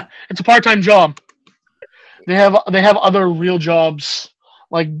 Yeah, it's a part-time job. They have other real jobs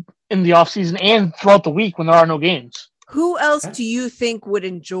like in the off season and throughout the week when there are no games. Who else do you think would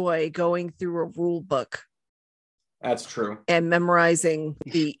enjoy going through a rule book? That's true. And memorizing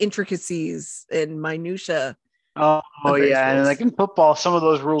the intricacies and minutia. Oh yeah, rules. and like in football, some of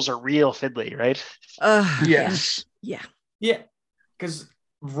those rules are real fiddly, right? Yes. Yeah. Yeah, because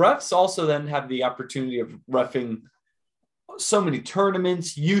refs also then have the opportunity of reffing so many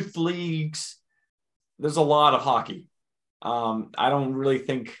tournaments, youth leagues. There's a lot of hockey. I don't really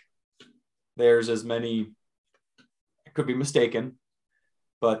think there's as many. I could be mistaken,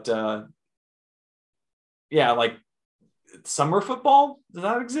 but yeah, like summer football, does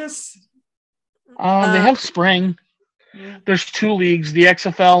that exist? They have spring. There's two leagues, the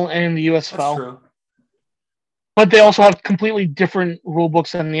XFL and the USFL. That's true. but they also have completely different rule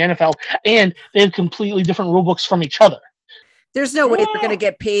books than the NFL, and they have completely different rule books from each other. There's no way they're going to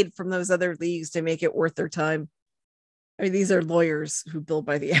get paid from those other leagues to make it worth their time. I mean, these are lawyers who bill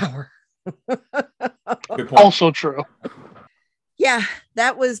by the hour. Good point. Also true. Yeah,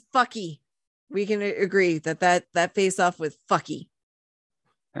 that was fucky. We can agree that face off was fucky.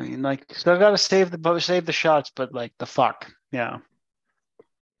 I mean, like, still got to save the shots, but like the fuck, yeah.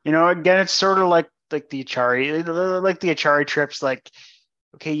 You know, again, it's sort of like the Achari trips. Like,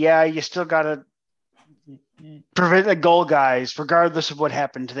 okay, yeah, you still got to prevent the goal, guys, regardless of what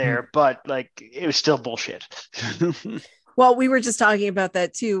happened there. But like, it was still bullshit. Well, we were just talking about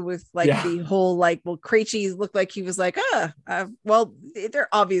that too, with like the whole like, well, Krejci looked like he was like, well, they're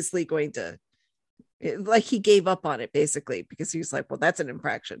obviously going to, like, he gave up on it basically because he was like, well, that's an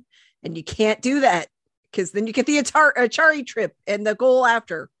infraction, and you can't do that because then you get the Achari trip and the goal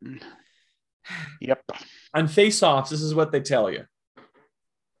after. Yep. On face-offs, this is what they tell you.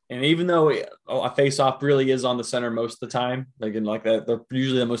 And even though a face-off really is on the center most of the time, like in like that, they're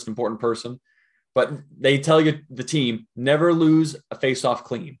usually the most important person. But they tell you, the team, never lose a face-off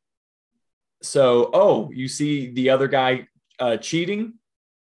clean. So, you see the other guy cheating,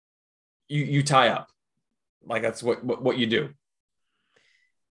 you tie up. Like that's what you do.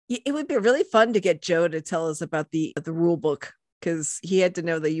 It would be really fun to get Joe to tell us about the rule book, because he had to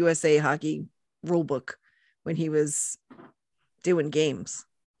know the USA Hockey rule book when he was doing games,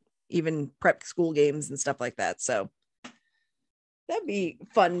 even prep school games and stuff like that. So that'd be a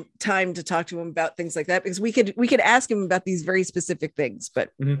fun time to talk to him about things like that, because we could ask him about these very specific things, but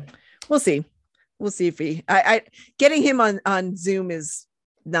we'll see. We'll see if I getting him on Zoom is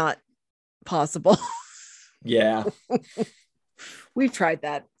not possible. Yeah. We've tried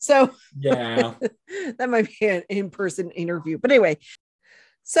that. So yeah, that might be an in-person interview. But anyway,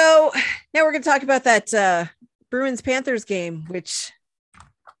 so now we're going to talk about that Bruins Panthers game, which,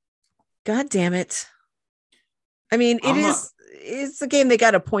 God damn it. I mean, it's a game they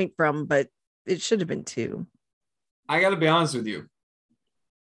got a point from, but it should have been 2. I got to be honest with you.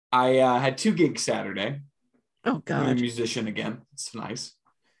 I had 2 gigs Saturday. Oh, God. I'm a musician again. It's nice.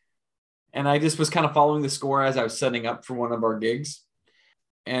 And I just was kind of following the score as I was setting up for one of our gigs.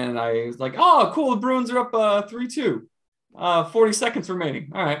 And I was like, oh, cool. The Bruins are up 3-2. 40 seconds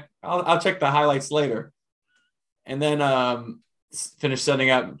remaining. All right. I'll check the highlights later. And then finished setting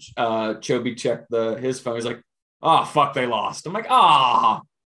up. Chobi checked his phone. He's like, oh, fuck, they lost. I'm like, ah.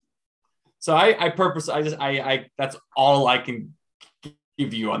 So I that's all I can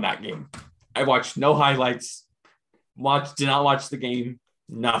give you on that game. I watched no highlights. Did not watch the game.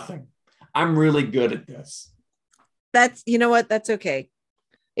 Nothing. I'm really good at this. That's, you know what? That's okay.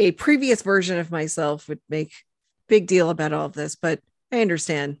 A previous version of myself would make big deal about all of this, but I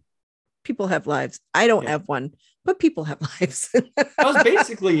understand. People have lives. I don't have one, but people have lives. I was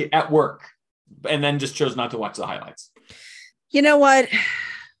basically at work and then just chose not to watch the highlights. You know what?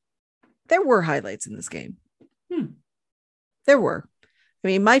 There were highlights in this game. There were. I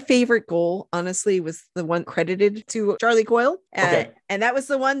mean, my favorite goal, honestly, was the one credited to Charlie Coyle. And that was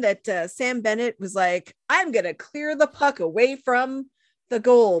the one that Sam Bennett was like, I'm going to clear the puck away from the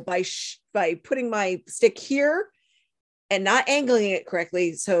goal by putting my stick here and not angling it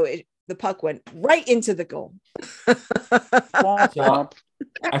correctly. So the puck went right into the goal. So,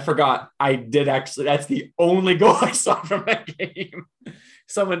 I forgot. I did actually. That's the only goal I saw from that game.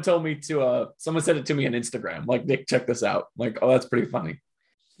 Someone told me someone said it to me on Instagram. Like, Nick, check this out. I'm like, oh, that's pretty funny.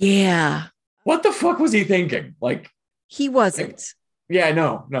 Yeah. What the fuck was he thinking? Like, he wasn't. Yeah,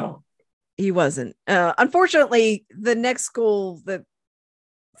 no. He wasn't. Unfortunately, the next goal that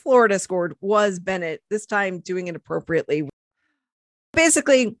Florida scored was Bennett, this time doing it appropriately.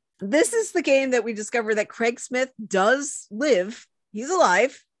 Basically, this is the game that we discover that Craig Smith does live. He's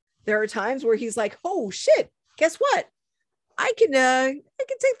alive. There are times where he's like, oh shit, guess what? I can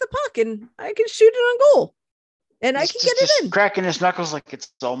take the puck and I can shoot it on goal. And I can get it in. Cracking his knuckles like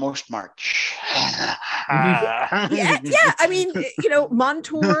it's almost March. yeah. I mean,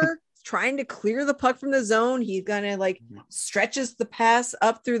 Montour trying to clear the puck from the zone. He kind of like stretches the pass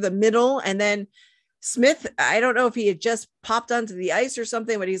up through the middle. And then Smith, I don't know if he had just popped onto the ice or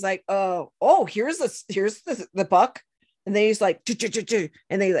something, but he's like, oh, here's the puck. And then he's like, and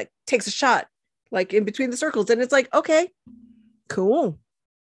then he like takes a shot like in between the circles. And it's like, okay, cool.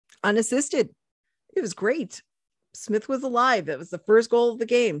 Unassisted. It was great. Smith was alive. That was the first goal of the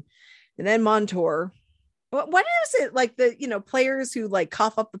game. And then Montour. What is it like players who like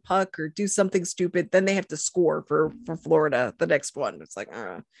cough up the puck or do something stupid, then they have to score for Florida, the next one. It's like,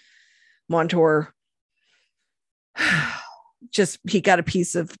 Montour. Just, he got a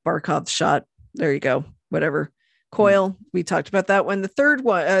piece of Barkov's shot. There you go. Whatever. Coyle, we talked about that one. The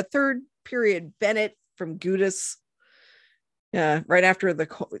third period, Bennett from Gudis. Right after the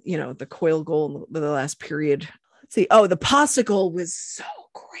Coyle goal in the last period. Let's see. Oh, the Pasta goal was so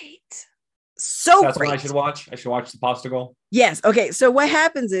great. So that's great. what I should watch. I should watch the Pasta goal. Yes. Okay. So what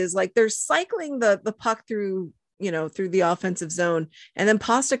happens is like they're cycling the puck through the offensive zone, and then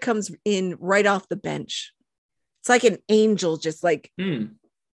Pasta comes in right off the bench. It's like an angel, just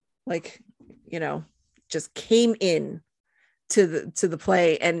just came in to the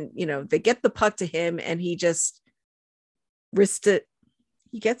play, and they get the puck to him, and he just wrist it.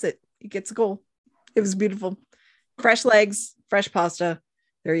 He gets it. He gets a goal. It was beautiful. Fresh legs, fresh Pasta.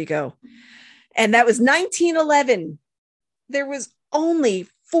 There you go. And that was 1911. There was only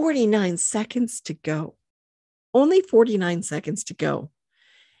 49 seconds to go. Only 49 seconds to go.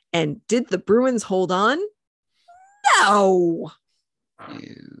 And did the Bruins hold on? No.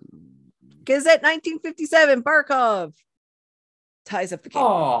 Gazette 1957, Barkov ties up the game.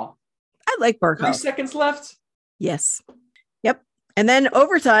 Oh, I like Barkov. 3 seconds left. Yes. Yep. And then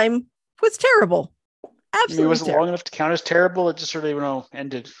overtime was terrible. Absolutely. It wasn't terrible. long enough to count as terrible. It just sort of,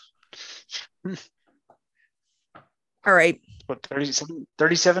 ended. All right. What,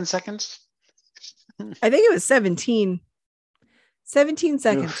 37 seconds? I think it was 17. 17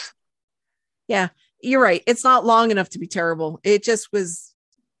 seconds. Oof. Yeah, you're right. It's not long enough to be terrible. It just was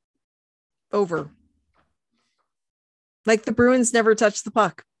over. Like the Bruins never touched the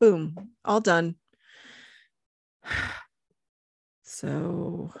puck. Boom. All done.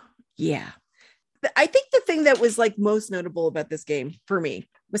 So, yeah. I think the thing that was like most notable about this game for me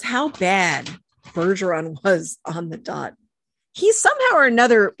was how bad Bergeron was on the dot. He somehow or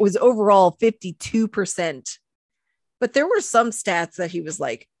another was overall 52%, but there were some stats that he was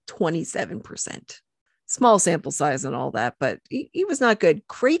like 27%. Small sample size and all that, but he was not good.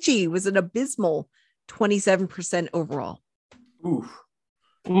 Krejci was an abysmal 27% overall. Oof.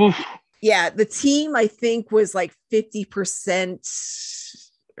 Yeah, the team I think was like 50%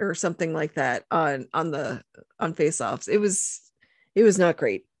 or something like that on faceoffs. It was not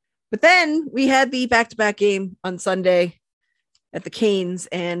great. But then we had the back-to-back game on Sunday at the Canes,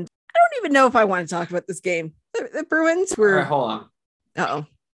 and I don't even know if I want to talk about this game. The Bruins were. All right, hold on.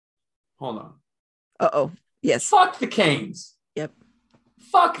 Hold on. Yes. Fuck the Canes. Yep.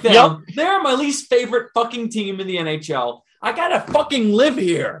 Fuck them. Yep. They're my least favorite fucking team in the NHL. I gotta fucking live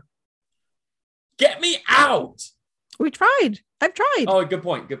here. Get me out. We tried. I've tried. Oh, good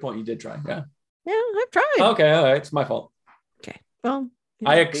point. You did try. Yeah. Yeah, I've tried. Okay, all right. It's my fault. Okay. Well,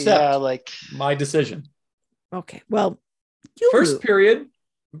 I accept my decision. Okay. Well, first period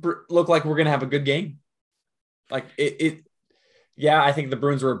looked like we're gonna have a good game. Like it. Yeah, I think the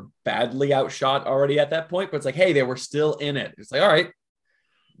Bruins were badly outshot already at that point, but it's like, hey, they were still in it. It's like, all right,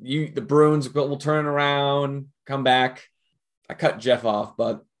 the Bruins will turn around, come back. I cut Jeff off,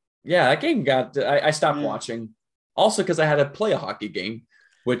 but yeah, that game I stopped watching. Also, because I had to play a hockey game,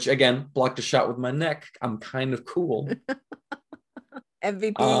 which again blocked a shot with my neck. I'm kind of cool.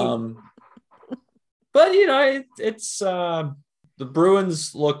 MVP. But it's the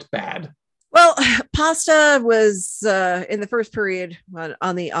Bruins looked bad. Well, Pasta was in the first period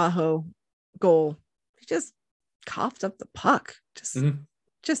on the Aho goal. He just coughed up the puck.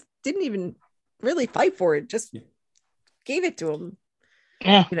 Just didn't even really fight for it. Just gave it to him.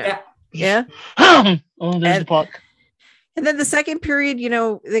 Yeah. Oh, there's the puck. And then the second period,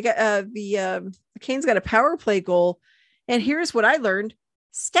 they got the Canes got a power play goal. And here's what I learned: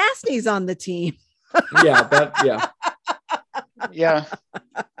 Stastny's on the team. Yeah.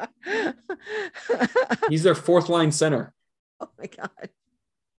 He's their fourth line center. Oh my God.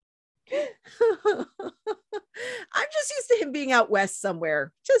 I'm just used to him being out west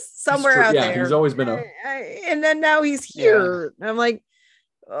somewhere, just somewhere out there. He's always been and then now he's here. Yeah. I'm like,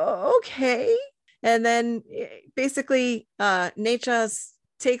 oh, okay. And then basically Nechas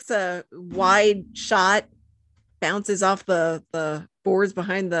takes a wide shot, bounces off the boards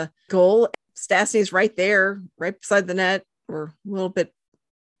behind the goal. Stastny's right there, right beside the net, or a little bit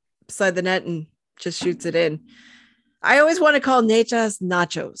beside the net, and just shoots it in. I always want to call Nechas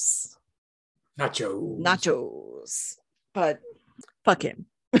Nachos, but fuck him.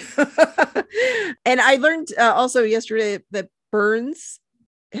 And I learned also yesterday that Burns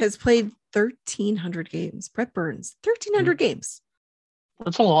has played 1,300 games. Brett Burns, 1,300 games.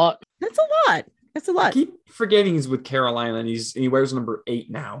 That's a lot. That's a lot. I keep forgetting he's with Carolina, and he wears number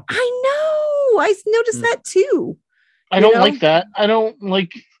 8 now. I know. I noticed that too. I don't like that.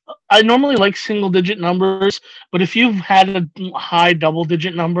 I normally like single digit numbers, but if you've had a high double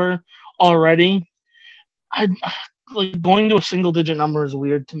digit number already, going to a single digit number is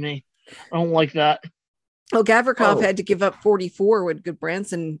weird to me. I don't like that. Oh, Gavrikov Oh. had to give up 44 when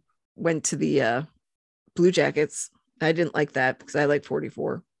Goodbranson went to the Blue Jackets. I didn't like that because I like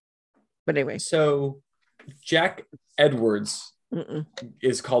 44. But anyway. So Jack Edwards Mm-mm.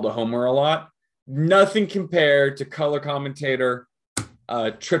 is called a homer a lot. Nothing compared to color commentator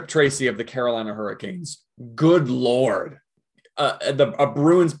Trip Tracy of the Carolina Hurricanes. Good Lord. A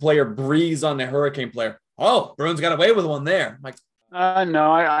Bruins player breathes on the Hurricane player. Oh, Bruins got away with one there. I'm like,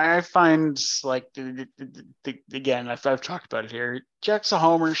 No, I find like again, I've talked about it here. Jack's a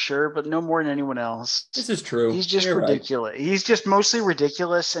homer, sure, but no more than anyone else. this is true. He's just You're ridiculous. Right. He's just mostly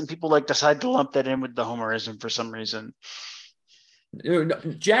ridiculous, and people like decide to lump that in with the homerism for some reason.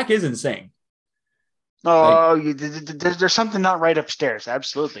 Jack is insane. Oh, there's something not right upstairs.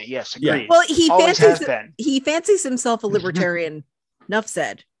 Absolutely, yes, agreed. Yeah. Well, he fancies himself a libertarian. Enough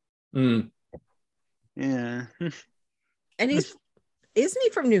said. Mm. Yeah, and isn't he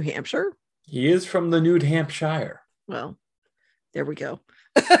from New Hampshire? He is from the New Hampshire. Well, there we go.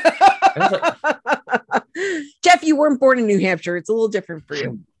 Jeff, you weren't born in New Hampshire. It's a little different for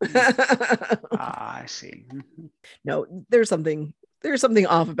you. I see. No, there's something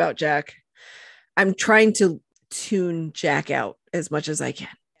off about Jack. I'm trying to tune Jack out as much as I can.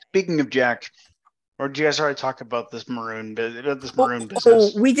 Speaking of Jack, or did you guys already talk about this maroon business?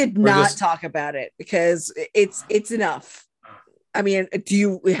 Oh, we did not talk about it because it's enough. I mean, do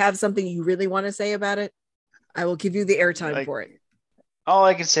you have something you really want to say about it? I will give you the airtime for it. All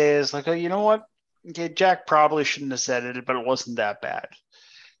I can say is like, oh, you know what? Okay, Jack probably shouldn't have said it, but it wasn't that bad.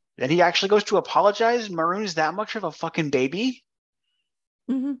 Then he actually goes to apologize. Maroon is that much of a fucking baby?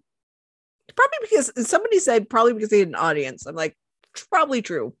 Mm-hmm. Probably because somebody said he had an audience. I'm like, it's probably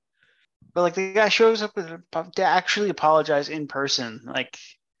true. But like the guy shows up to actually apologize in person, like,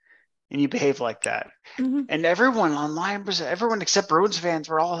 and you behave like that. Mm-hmm. And everyone online everyone except Bruins fans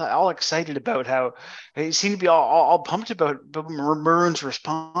were all excited about how they seem to be all pumped about Maroon's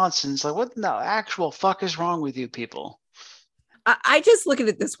response. And it's like, what the actual fuck is wrong with you people? I just look at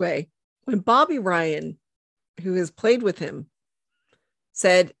it this way. When Bobby Ryan, who has played with him,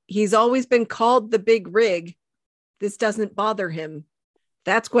 said he's always been called the big rig, this doesn't bother him.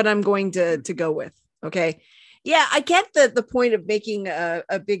 That's what I'm going to go with. Okay. Yeah, I get the point of making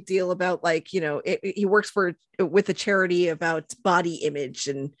a big deal about, like, you know, he works with a charity about body image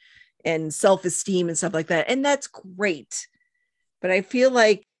and self-esteem and stuff like that. And that's great. But I feel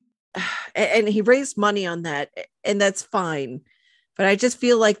like, and he raised money on that, and that's fine. But I just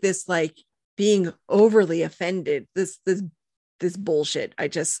feel like this, like, being overly offended, this bullshit. I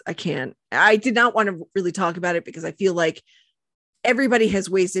can't. I did not want to really talk about it because I feel like everybody has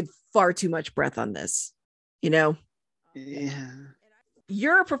wasted far too much breath on this, you know? Yeah.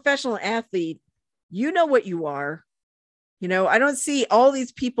 You're a professional athlete. You know what you are. You know, I don't see all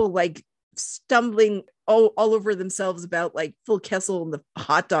these people like stumbling all over themselves about like Phil Kessel and the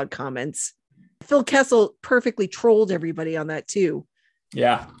hot dog comments. Phil Kessel perfectly trolled everybody on that too.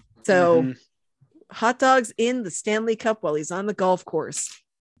 Yeah. So hot dogs in the Stanley Cup while he's on the golf course.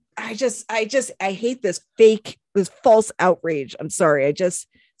 I hate this false outrage. I'm sorry. So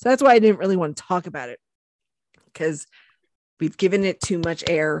that's why I didn't really want to talk about it, because we've given it too much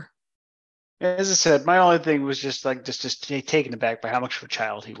air. As I said, my only thing was just taken aback by how much of a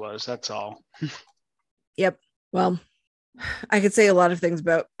child he was. That's all. Yep. Well, I could say a lot of things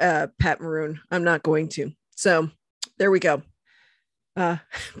about Pat Maroon. I'm not going to. So there we go.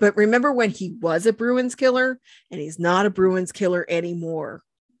 But remember when he was a Bruins killer, and he's not a Bruins killer anymore.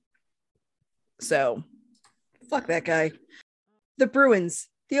 So fuck that guy. The Bruins,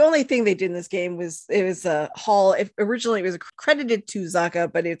 the only thing they did in this game was it was a Hall. Originally it was credited to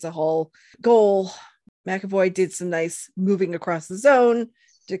Zacha, but it's a Hall goal. McAvoy did some nice moving across the zone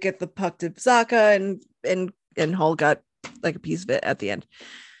to get the puck to Zacha, and Hall got like a piece of it at the end.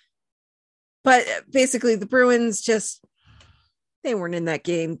 But basically the Bruins they weren't in that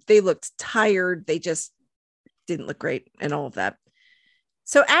game. They looked tired. They just didn't look great and all of that.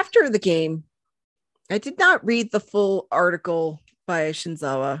 So after the game, I did not read the full article by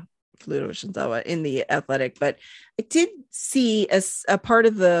Pluto Shinzawa in the Athletic, but I did see a part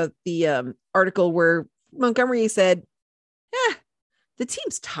of the article where Montgomery said, the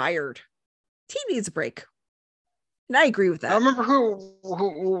team's tired. Team needs a break. And I agree with that. I remember who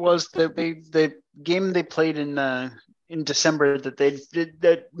was the game they played in December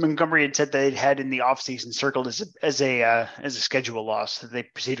that Montgomery had said they'd had in the offseason circled as a schedule loss that they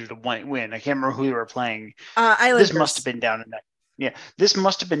proceeded to win. I can't remember who they were playing. This must have been down in that. Yeah, this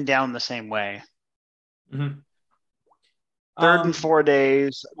must have been down the same way. Mm-hmm. Third and 4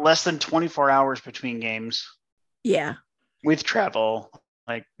 days, less than 24 hours between games. Yeah. With travel.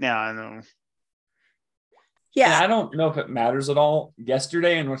 Like, yeah, I know. Yeah. And I don't know if it matters at all.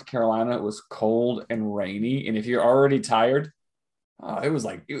 Yesterday in North Carolina, it was cold and rainy. And if you're already tired, it was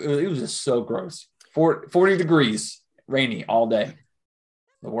just so gross. 40 degrees, rainy all day.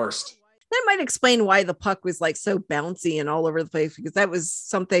 The worst. That might explain why the puck was like so bouncy and all over the place, because that was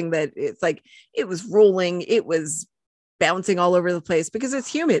something that it's like it was rolling, it was bouncing all over the place because it's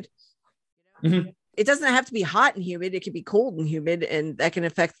humid. Mm-hmm. It doesn't have to be hot and humid. It can be cold and humid, and that can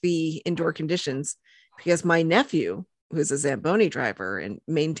affect the indoor conditions. Because my nephew, who's a Zamboni driver and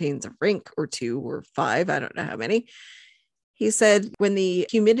maintains a rink or 2 or 5, I don't know how many, he said when the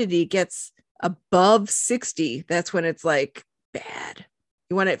humidity gets above 60, that's when it's like bad.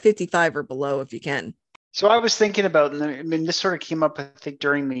 You want it at 55 or below if you can. So I was thinking about, I mean, this sort of came up, I think,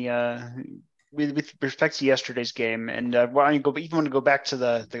 during the with respect to yesterday's game, and even want to go back to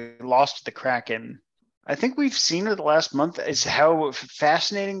the loss to the Kraken. I think we've seen over the last month is how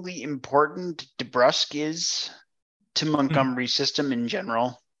fascinatingly important DeBrusk is to Montgomery's system in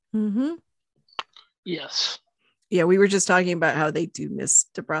general. Mm-hmm. Yes. Yeah, we were just talking about how they do miss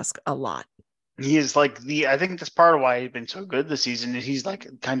DeBrusk a lot. He is like I think that's part of why he's been so good this season. Is he's like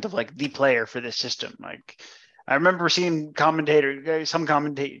kind of like the player for this system. Like I remember seeing some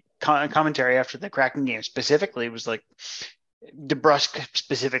commentary after the Kraken game specifically was like DeBrusk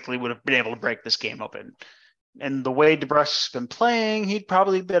specifically would have been able to break this game open. And the way DeBrusk's been playing, he'd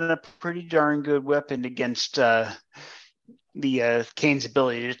probably been a pretty darn good weapon against the Canes'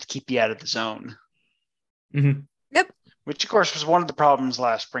 ability to keep you out of the zone. Mm-hmm. Yep. Which, of course, was one of the problems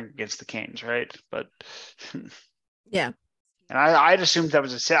last spring against the Canes, right? But yeah, and I assumed that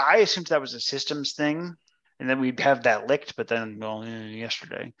was a systems thing, and then we'd have that licked. But then,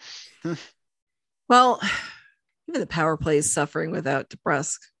 yesterday, well, even the power play is suffering without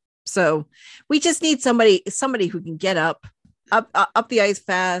DeBrusk, so we just need somebody who can get up the ice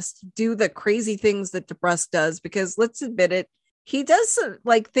fast, do the crazy things that DeBrusk does. Because let's admit it, he does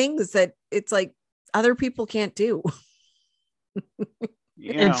like things that it's like other people can't do.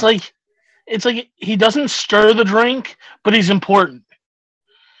 It's like he doesn't stir the drink, but he's important.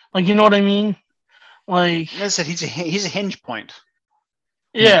 Like, you know what I mean? Like I said, he's a hinge point.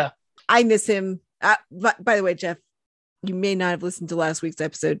 Yeah, I miss him. By the way, Jeff, you may not have listened to last week's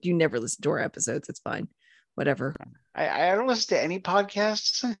episode. You never listen to our episodes. It's fine. Whatever. I don't listen to any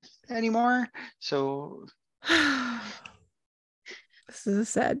podcasts anymore. So this is a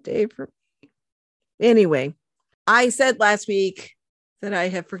sad day for me. Anyway, I said last week that I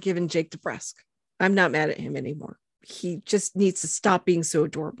have forgiven Jake DeBrusk. I'm not mad at him anymore. He just needs to stop being so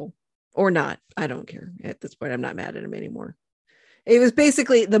adorable. Or not. I don't care. At this point, I'm not mad at him anymore. It was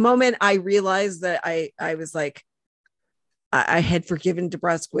basically the moment I realized that I was like, I had forgiven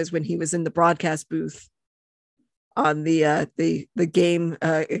DeBrusk was when he was in the broadcast booth on the game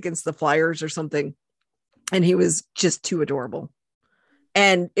against the Flyers or something. And he was just too adorable.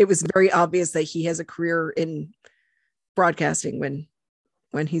 And it was very obvious that he has a career in broadcasting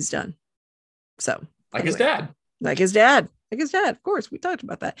when he's done. So his dad. Like his dad, of course, we talked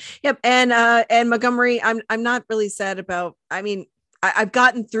about that. Yep. And Montgomery, I'm not really sad about, I mean, I've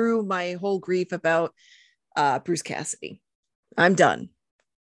gotten through my whole grief about Bruce Cassidy. I'm done.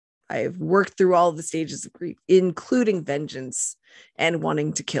 I've worked through all the stages of grief, including vengeance and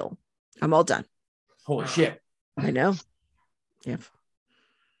wanting to kill. I'm all done. Holy shit. I know. Yep.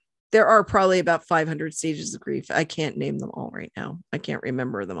 There are probably about 500 stages of grief. I can't name them all right now. I can't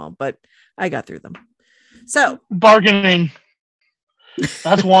remember them all, but I got through them. So bargaining.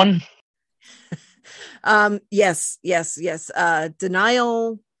 That's one. Yes.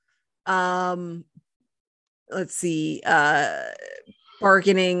 Denial. Let's see.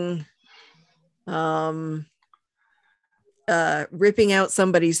 Bargaining. Ripping out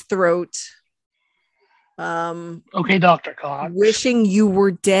somebody's throat. Okay, Dr. Cox. Wishing you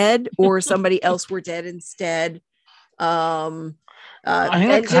were dead or somebody else were dead instead. I think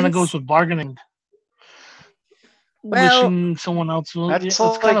that kind of goes with bargaining. Well, wishing someone else will. That's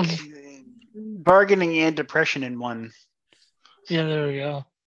like kind of bargaining and depression in one. Yeah, there we go.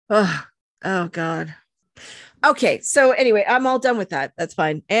 Oh God. Okay, so anyway, I'm all done with that. That's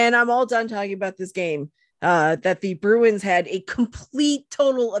fine. And I'm all done talking about this game. That the Bruins had a complete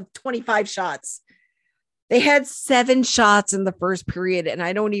total of 25 shots. They had 7 shots in the first period, and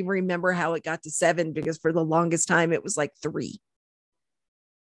I don't even remember how it got to 7 because for the longest time it was like 3.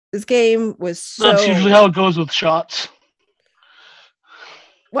 This game was so... That's usually how it goes with shots.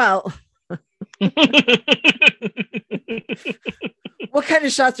 Well... What kind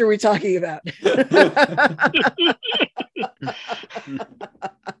of shots are we talking about?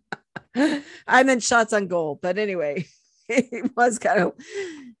 I meant shots on goal, but anyway, it was kind of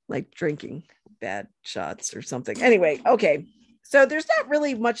like drinking. bad shots or something. Anyway, okay. So there's not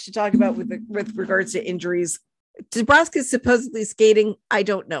really much to talk about with regards to injuries. DeBrusk is supposedly skating. I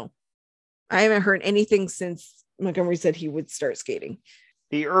don't know. I haven't heard anything since Montgomery said he would start skating.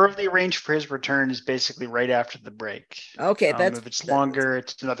 The early range for his return is basically right after the break. Okay, if it's longer,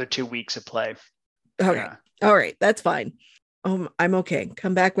 it's another 2 weeks of play. Okay, yeah. All right, that's fine. I'm okay.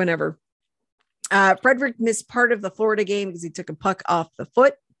 Come back whenever. Frederick missed part of the Florida game because he took a puck off the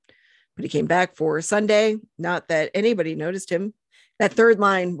foot, but he came back for Sunday. Not that anybody noticed him. That third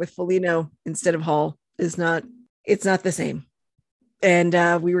line with Foligno instead of Hall is not. It's not the same.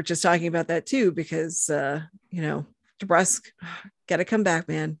 And we were just talking about that too, because DeBrusk, got to come back,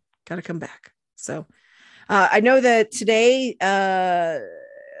 man. Got to come back. So I know that today,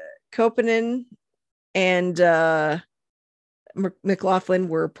 Koponen and McLaughlin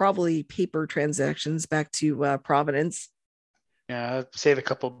were probably paper transactions back to Providence. Yeah, save a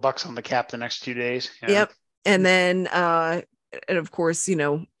couple bucks on the cap the next 2 days. Yeah. Yep. And then, and of course,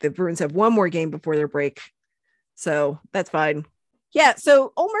 the Bruins have one more game before their break. So that's fine. Yeah,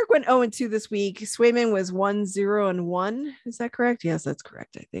 so Ullmark went 0-2 this week. Swayman was 1-0-1. Is that correct? Yes, that's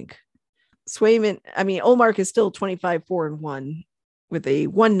correct, I think. Ullmark is still 25-4-1 with a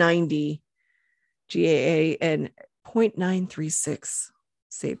 190 GAA and 0.936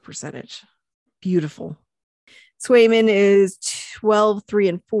 save percentage. Beautiful. Swayman is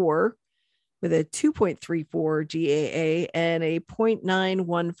 12-3-4 with a 2.34 GAA and a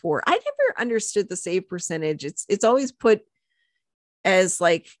 0.914. I never understood the save percentage. It's always put as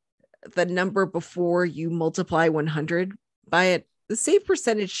like the number before you multiply 100 by it. The save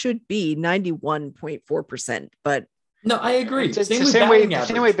percentage should be 91.4%, but no, I agree. It's the same way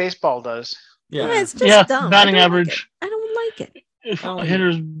baseball does. Yeah, it's just dumb. Batting average. I don't like it. If a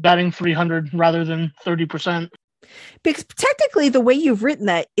hitter's batting 300 rather than 30%. Because technically the way you've written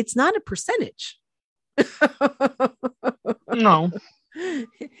that, it's not a percentage. No.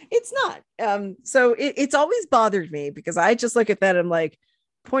 It's not. So it's always bothered me because I just look at that. I'm like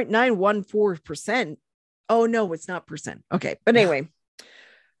 0.914%. Oh no, it's not percent. Okay. But anyway.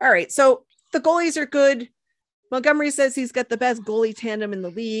 All right. So the goalies are good. Montgomery says he's got the best goalie tandem in the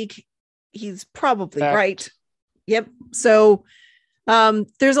league. He's probably right. Yep. So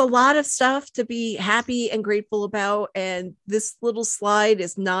there's a lot of stuff to be happy and grateful about. And this little slide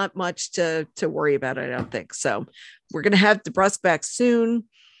is not much to worry about, I don't think. So we're going to have DeBrusk back soon.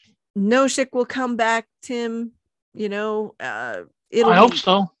 Noshik will come back, Tim. I hope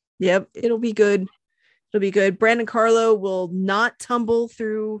so. Yep. It'll be good. It'll be good. Brandon Carlo will not tumble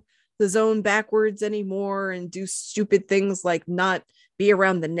through the zone backwards anymore and do stupid things like not be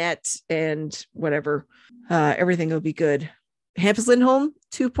around the net and whatever. Everything will be good. Hampus Lindholm,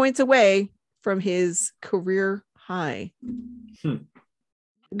 2 points away from his career high. Good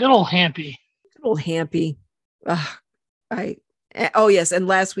old Hampy. Good old Hampy. Yes. And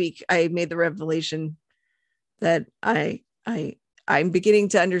last week I made the revelation that I'm beginning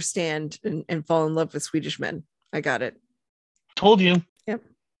to understand and fall in love with Swedish men. I got it. Told you. Yep.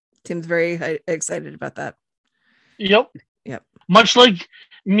 Tim's very excited about that. Yep. Yep. Much like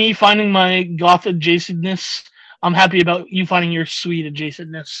me finding my goth adjacentness, I'm happy about you finding your sweet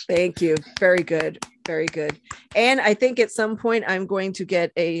adjacentness. Thank you. Very good. Very good. And I think at some point I'm going to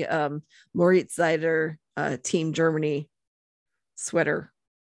get a Moritz Seider Team Germany sweater.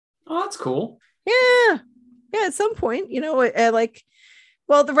 Oh, that's cool. Yeah. Yeah. At some point,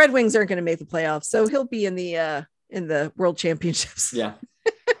 the Red Wings aren't going to make the playoffs, so he'll be in the World Championships. Yeah.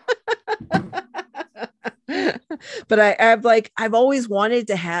 But I've always wanted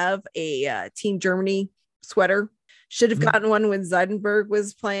to have a Team Germany sweater. Should have gotten one when Zeidenberg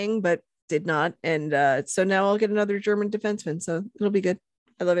was playing, but did not. And so now I'll get another German defenseman. So it'll be good.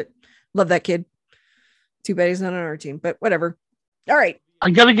 I love it. Love that kid. Too bad he's not on our team, but whatever. All right.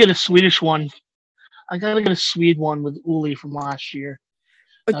 I got to get a Swedish one. I got to get a Swede one with Uli from last year.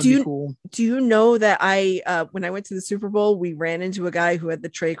 Do you know that when I went to the Super Bowl, we ran into a guy who had the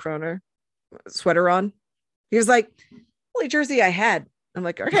Trey Kroner sweater on. He was like, only jersey I had. I'm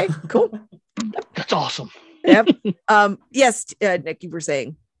like, okay, cool. That's awesome. Yep. Yes, Nick, you were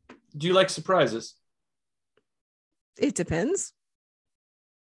saying. Do you like surprises? It depends.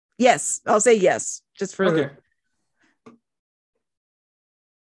 Yes, I'll say yes. Just for okay.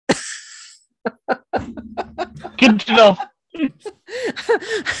 Good to know.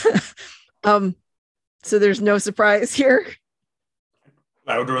 So there's no surprise here.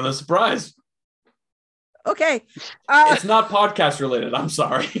 I would ruin the surprise. Okay. It's not podcast related. I'm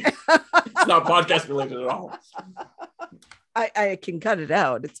sorry. It's not podcast related at all. I can cut it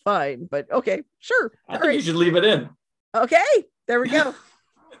out. It's fine. But okay, sure. I think you should leave it in. Okay. There we go.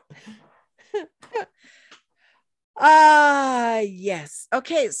 Yes.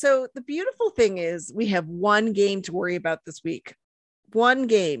 Okay, so the beautiful thing is we have one game to worry about this week. One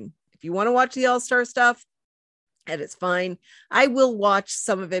game. If you want to watch the All-Star stuff, and it's fine. I will watch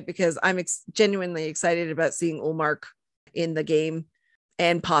some of it because I'm genuinely excited about seeing Ulmark in the game,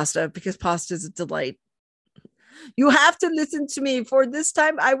 and Pasta, because Pasta is a delight. You have to listen to me, for this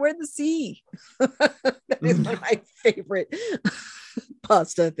time I wear the C. That is one of my favorite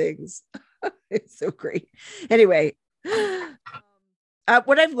Pasta things. It's so great. Anyway,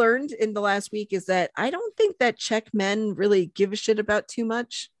 what I've learned in the last week is that I don't think that Czech men really give a shit about too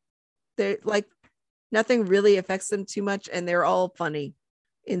much. They're like, nothing really affects them too much, and they're all funny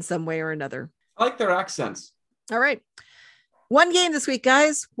in some way or another. I like their accents. All right. One game this week,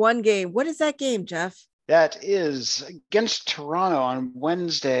 guys. One game. What is that game, Jeff? That is against Toronto on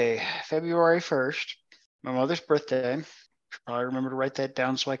Wednesday, February 1st, my mother's birthday. Should probably remember to write that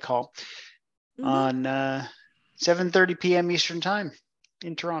down so I call. On 7:30 p.m. Eastern Time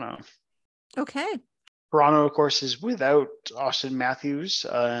in Toronto. Okay. Toronto, of course, is without Austin Matthews,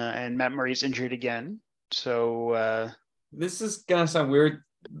 and Matt Murray's injured again. So this is gonna sound weird.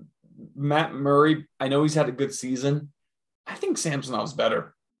 Matt Murray, I know he's had a good season. I think Samsonov's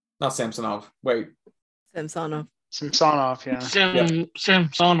better. Not Samsonov. Wait. Samsonov, yeah.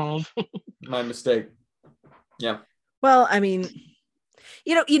 Samsonov. My mistake. Yeah. Well, I mean,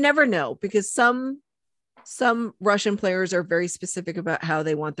 you never know, because some Russian players are very specific about how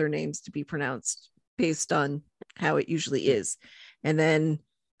they want their names to be pronounced based on how it usually is. And then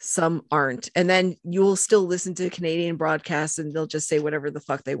some aren't. And then you'll still listen to Canadian broadcasts and they'll just say whatever the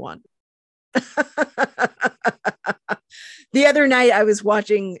fuck they want. The other night I was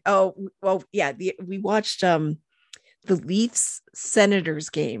watching, we watched the Leafs Senators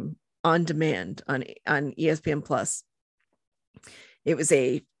game on demand on ESPN Plus. It was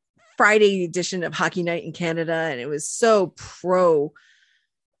a Friday edition of Hockey Night in Canada, and it was so pro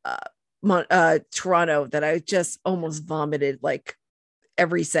Toronto that I just almost vomited like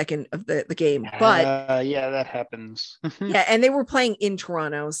every second of the game. But yeah, that happens. Yeah, and they were playing in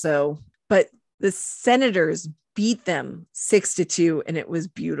Toronto, but the Senators beat them 6-2, and it was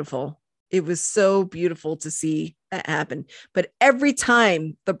beautiful. It was so beautiful to see that happen. But every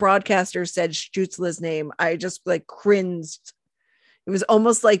time the broadcaster said Stützle's name, I just like cringed. It was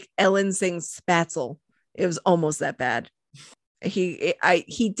almost like Ellen saying Spatzel. It was almost that bad. He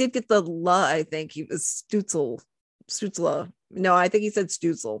did get the la, I think. He was Stützle. No, I think he said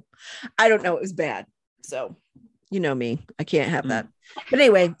Stützle. I don't know. It was bad. So, you know me. I can't have that. But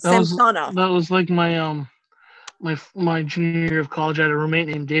anyway, Samsonov. That was like my my junior year of college. I had a roommate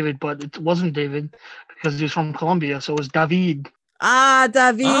named David, but it wasn't David because he was from Colombia. So it was David.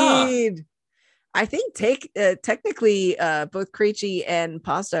 David. I think technically both Krejci and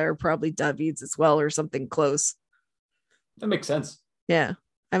Pasta are probably Davids as well, or something close. That makes sense. Yeah.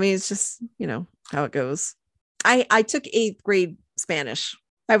 I mean, it's just, how it goes. I took 8th grade Spanish.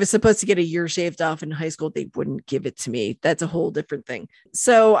 I was supposed to get a year shaved off in high school. They wouldn't give it to me. That's a whole different thing.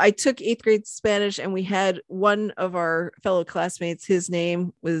 So I took 8th grade Spanish, and we had one of our fellow classmates. His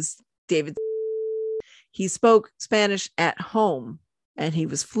name was David. He spoke Spanish at home and he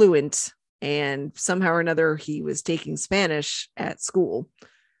was fluent. And somehow or another, he was taking Spanish at school,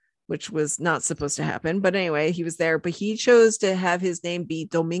 which was not supposed to happen. But anyway, he was there, but he chose to have his name be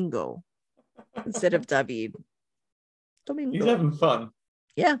Domingo instead of David. Domingo. He's having fun.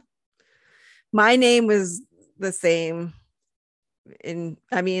 Yeah. My name was the same.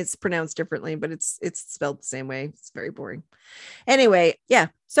 It's pronounced differently, but it's spelled the same way. It's very boring. Anyway, yeah.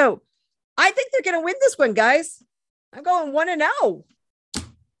 So I think they're going to win this one, guys. I'm going 1-0.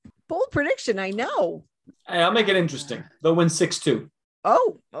 Bold prediction, I know. Hey, I'll make it interesting. They'll win 6-2.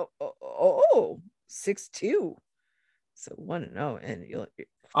 Oh, 6-2. So 1-0, and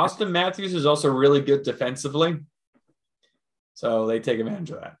Austin Matthews is also really good defensively, so they take advantage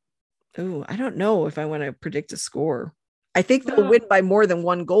of that. Oh, I don't know if I want to predict a score. I think they'll win by more than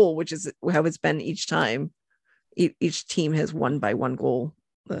 1 goal, which is how it's been each time. Each team has won by 1 goal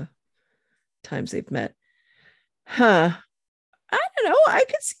the times they've met. I don't know. I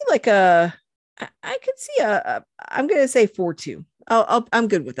could see I'm going to say 4-2. I'm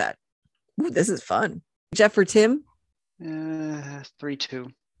good with that. Ooh, this is fun. Jeff or Tim?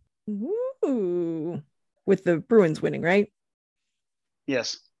 3-2. Ooh. With the Bruins winning, right?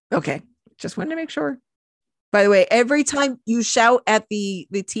 Yes. Okay. Just wanted to make sure. By the way, every time you shout at the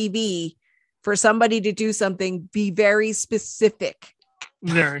TV for somebody to do something, be very specific.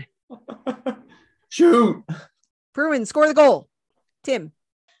 Very. Shoot. Bruins score the goal. Tim.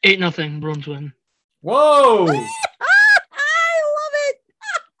 8-0 Bruins win. Whoa. I love it.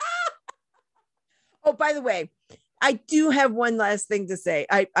 Oh, by the way, I do have one last thing to say.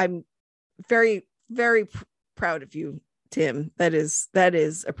 I'm very, very proud of you, Tim. That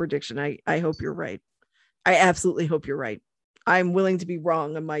is a prediction. I hope you're right. I absolutely hope you're right. I'm willing to be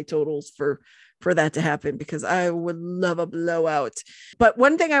wrong on my totals for that to happen because I would love a blowout. But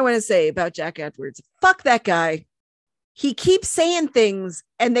one thing I want to say about Jack Edwards, fuck that guy. He keeps saying things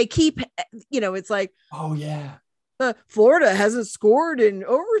and they keep, it's like, oh yeah, Florida hasn't scored in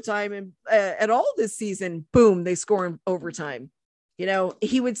overtime at all this season. Boom, they score in overtime.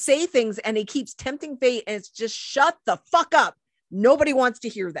 He would say things and he keeps tempting fate, and it's just shut the fuck up. Nobody wants to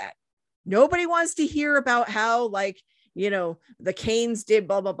hear that. Nobody wants to hear about how, like, the Canes did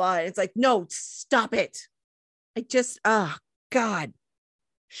blah, blah, blah. It's like, no, stop it. God,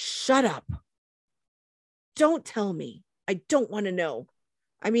 shut up. Don't tell me. I don't want to know.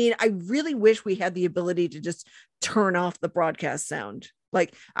 I mean, I really wish we had the ability to just turn off the broadcast sound.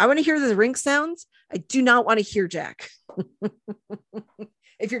 Like, I want to hear the rink sounds. I do not want to hear Jack.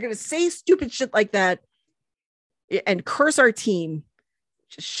 If you're going to say stupid shit like that and curse our team,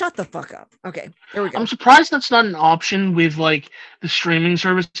 just shut the fuck up. Okay, there we go. I'm surprised that's not an option with like the streaming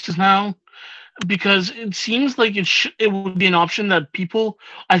services now, because it seems like it would be an option that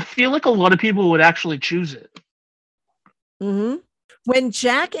I feel like a lot of people would actually choose it. Mm-hmm. When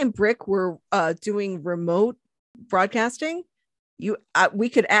Jack and Brick were doing remote broadcasting, we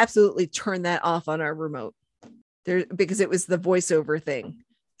could absolutely turn that off on our remote there, because it was the voiceover thing.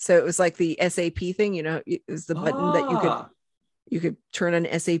 So it was like the SAP thing, it was the button that you could turn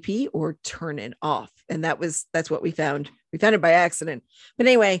on SAP or turn it off. And that's what we found. We found it by accident. But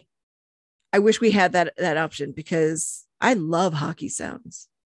anyway, I wish we had that option because I love hockey sounds.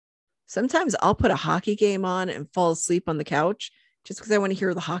 Sometimes I'll put a hockey game on and fall asleep on the couch just because I want to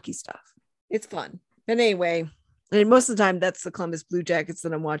hear the hockey stuff. It's fun. But anyway, and most of the time that's the Columbus Blue Jackets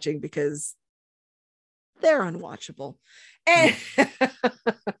that I'm watching because they're unwatchable. And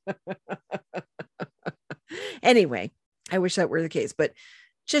anyway, I wish that were the case, but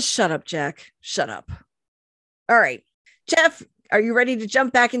just shut up, Jack. Shut up. All right. Jeff, are you ready to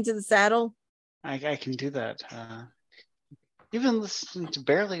jump back into the saddle? I can do that. You've been listening to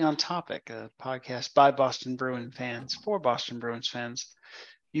Barely on Topic, a podcast by Boston Bruins fans for Boston Bruins fans.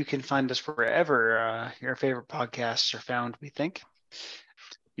 You can find us wherever your favorite podcasts are found, we think.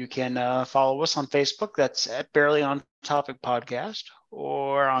 You can follow us on Facebook. That's at Barely on Topic Podcast,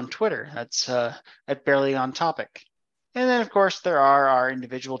 or on Twitter. That's at Barely on Topic. And then, of course, there are our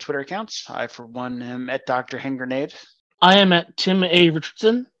individual Twitter accounts. I, for one, am at Dr. Handgrenade. I am at Tim A.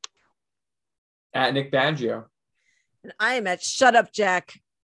 Richardson. At Nick Bangio. And I am at Shut Up, Jack.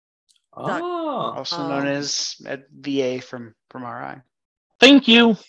 Also known as at VA from RI. Thank you.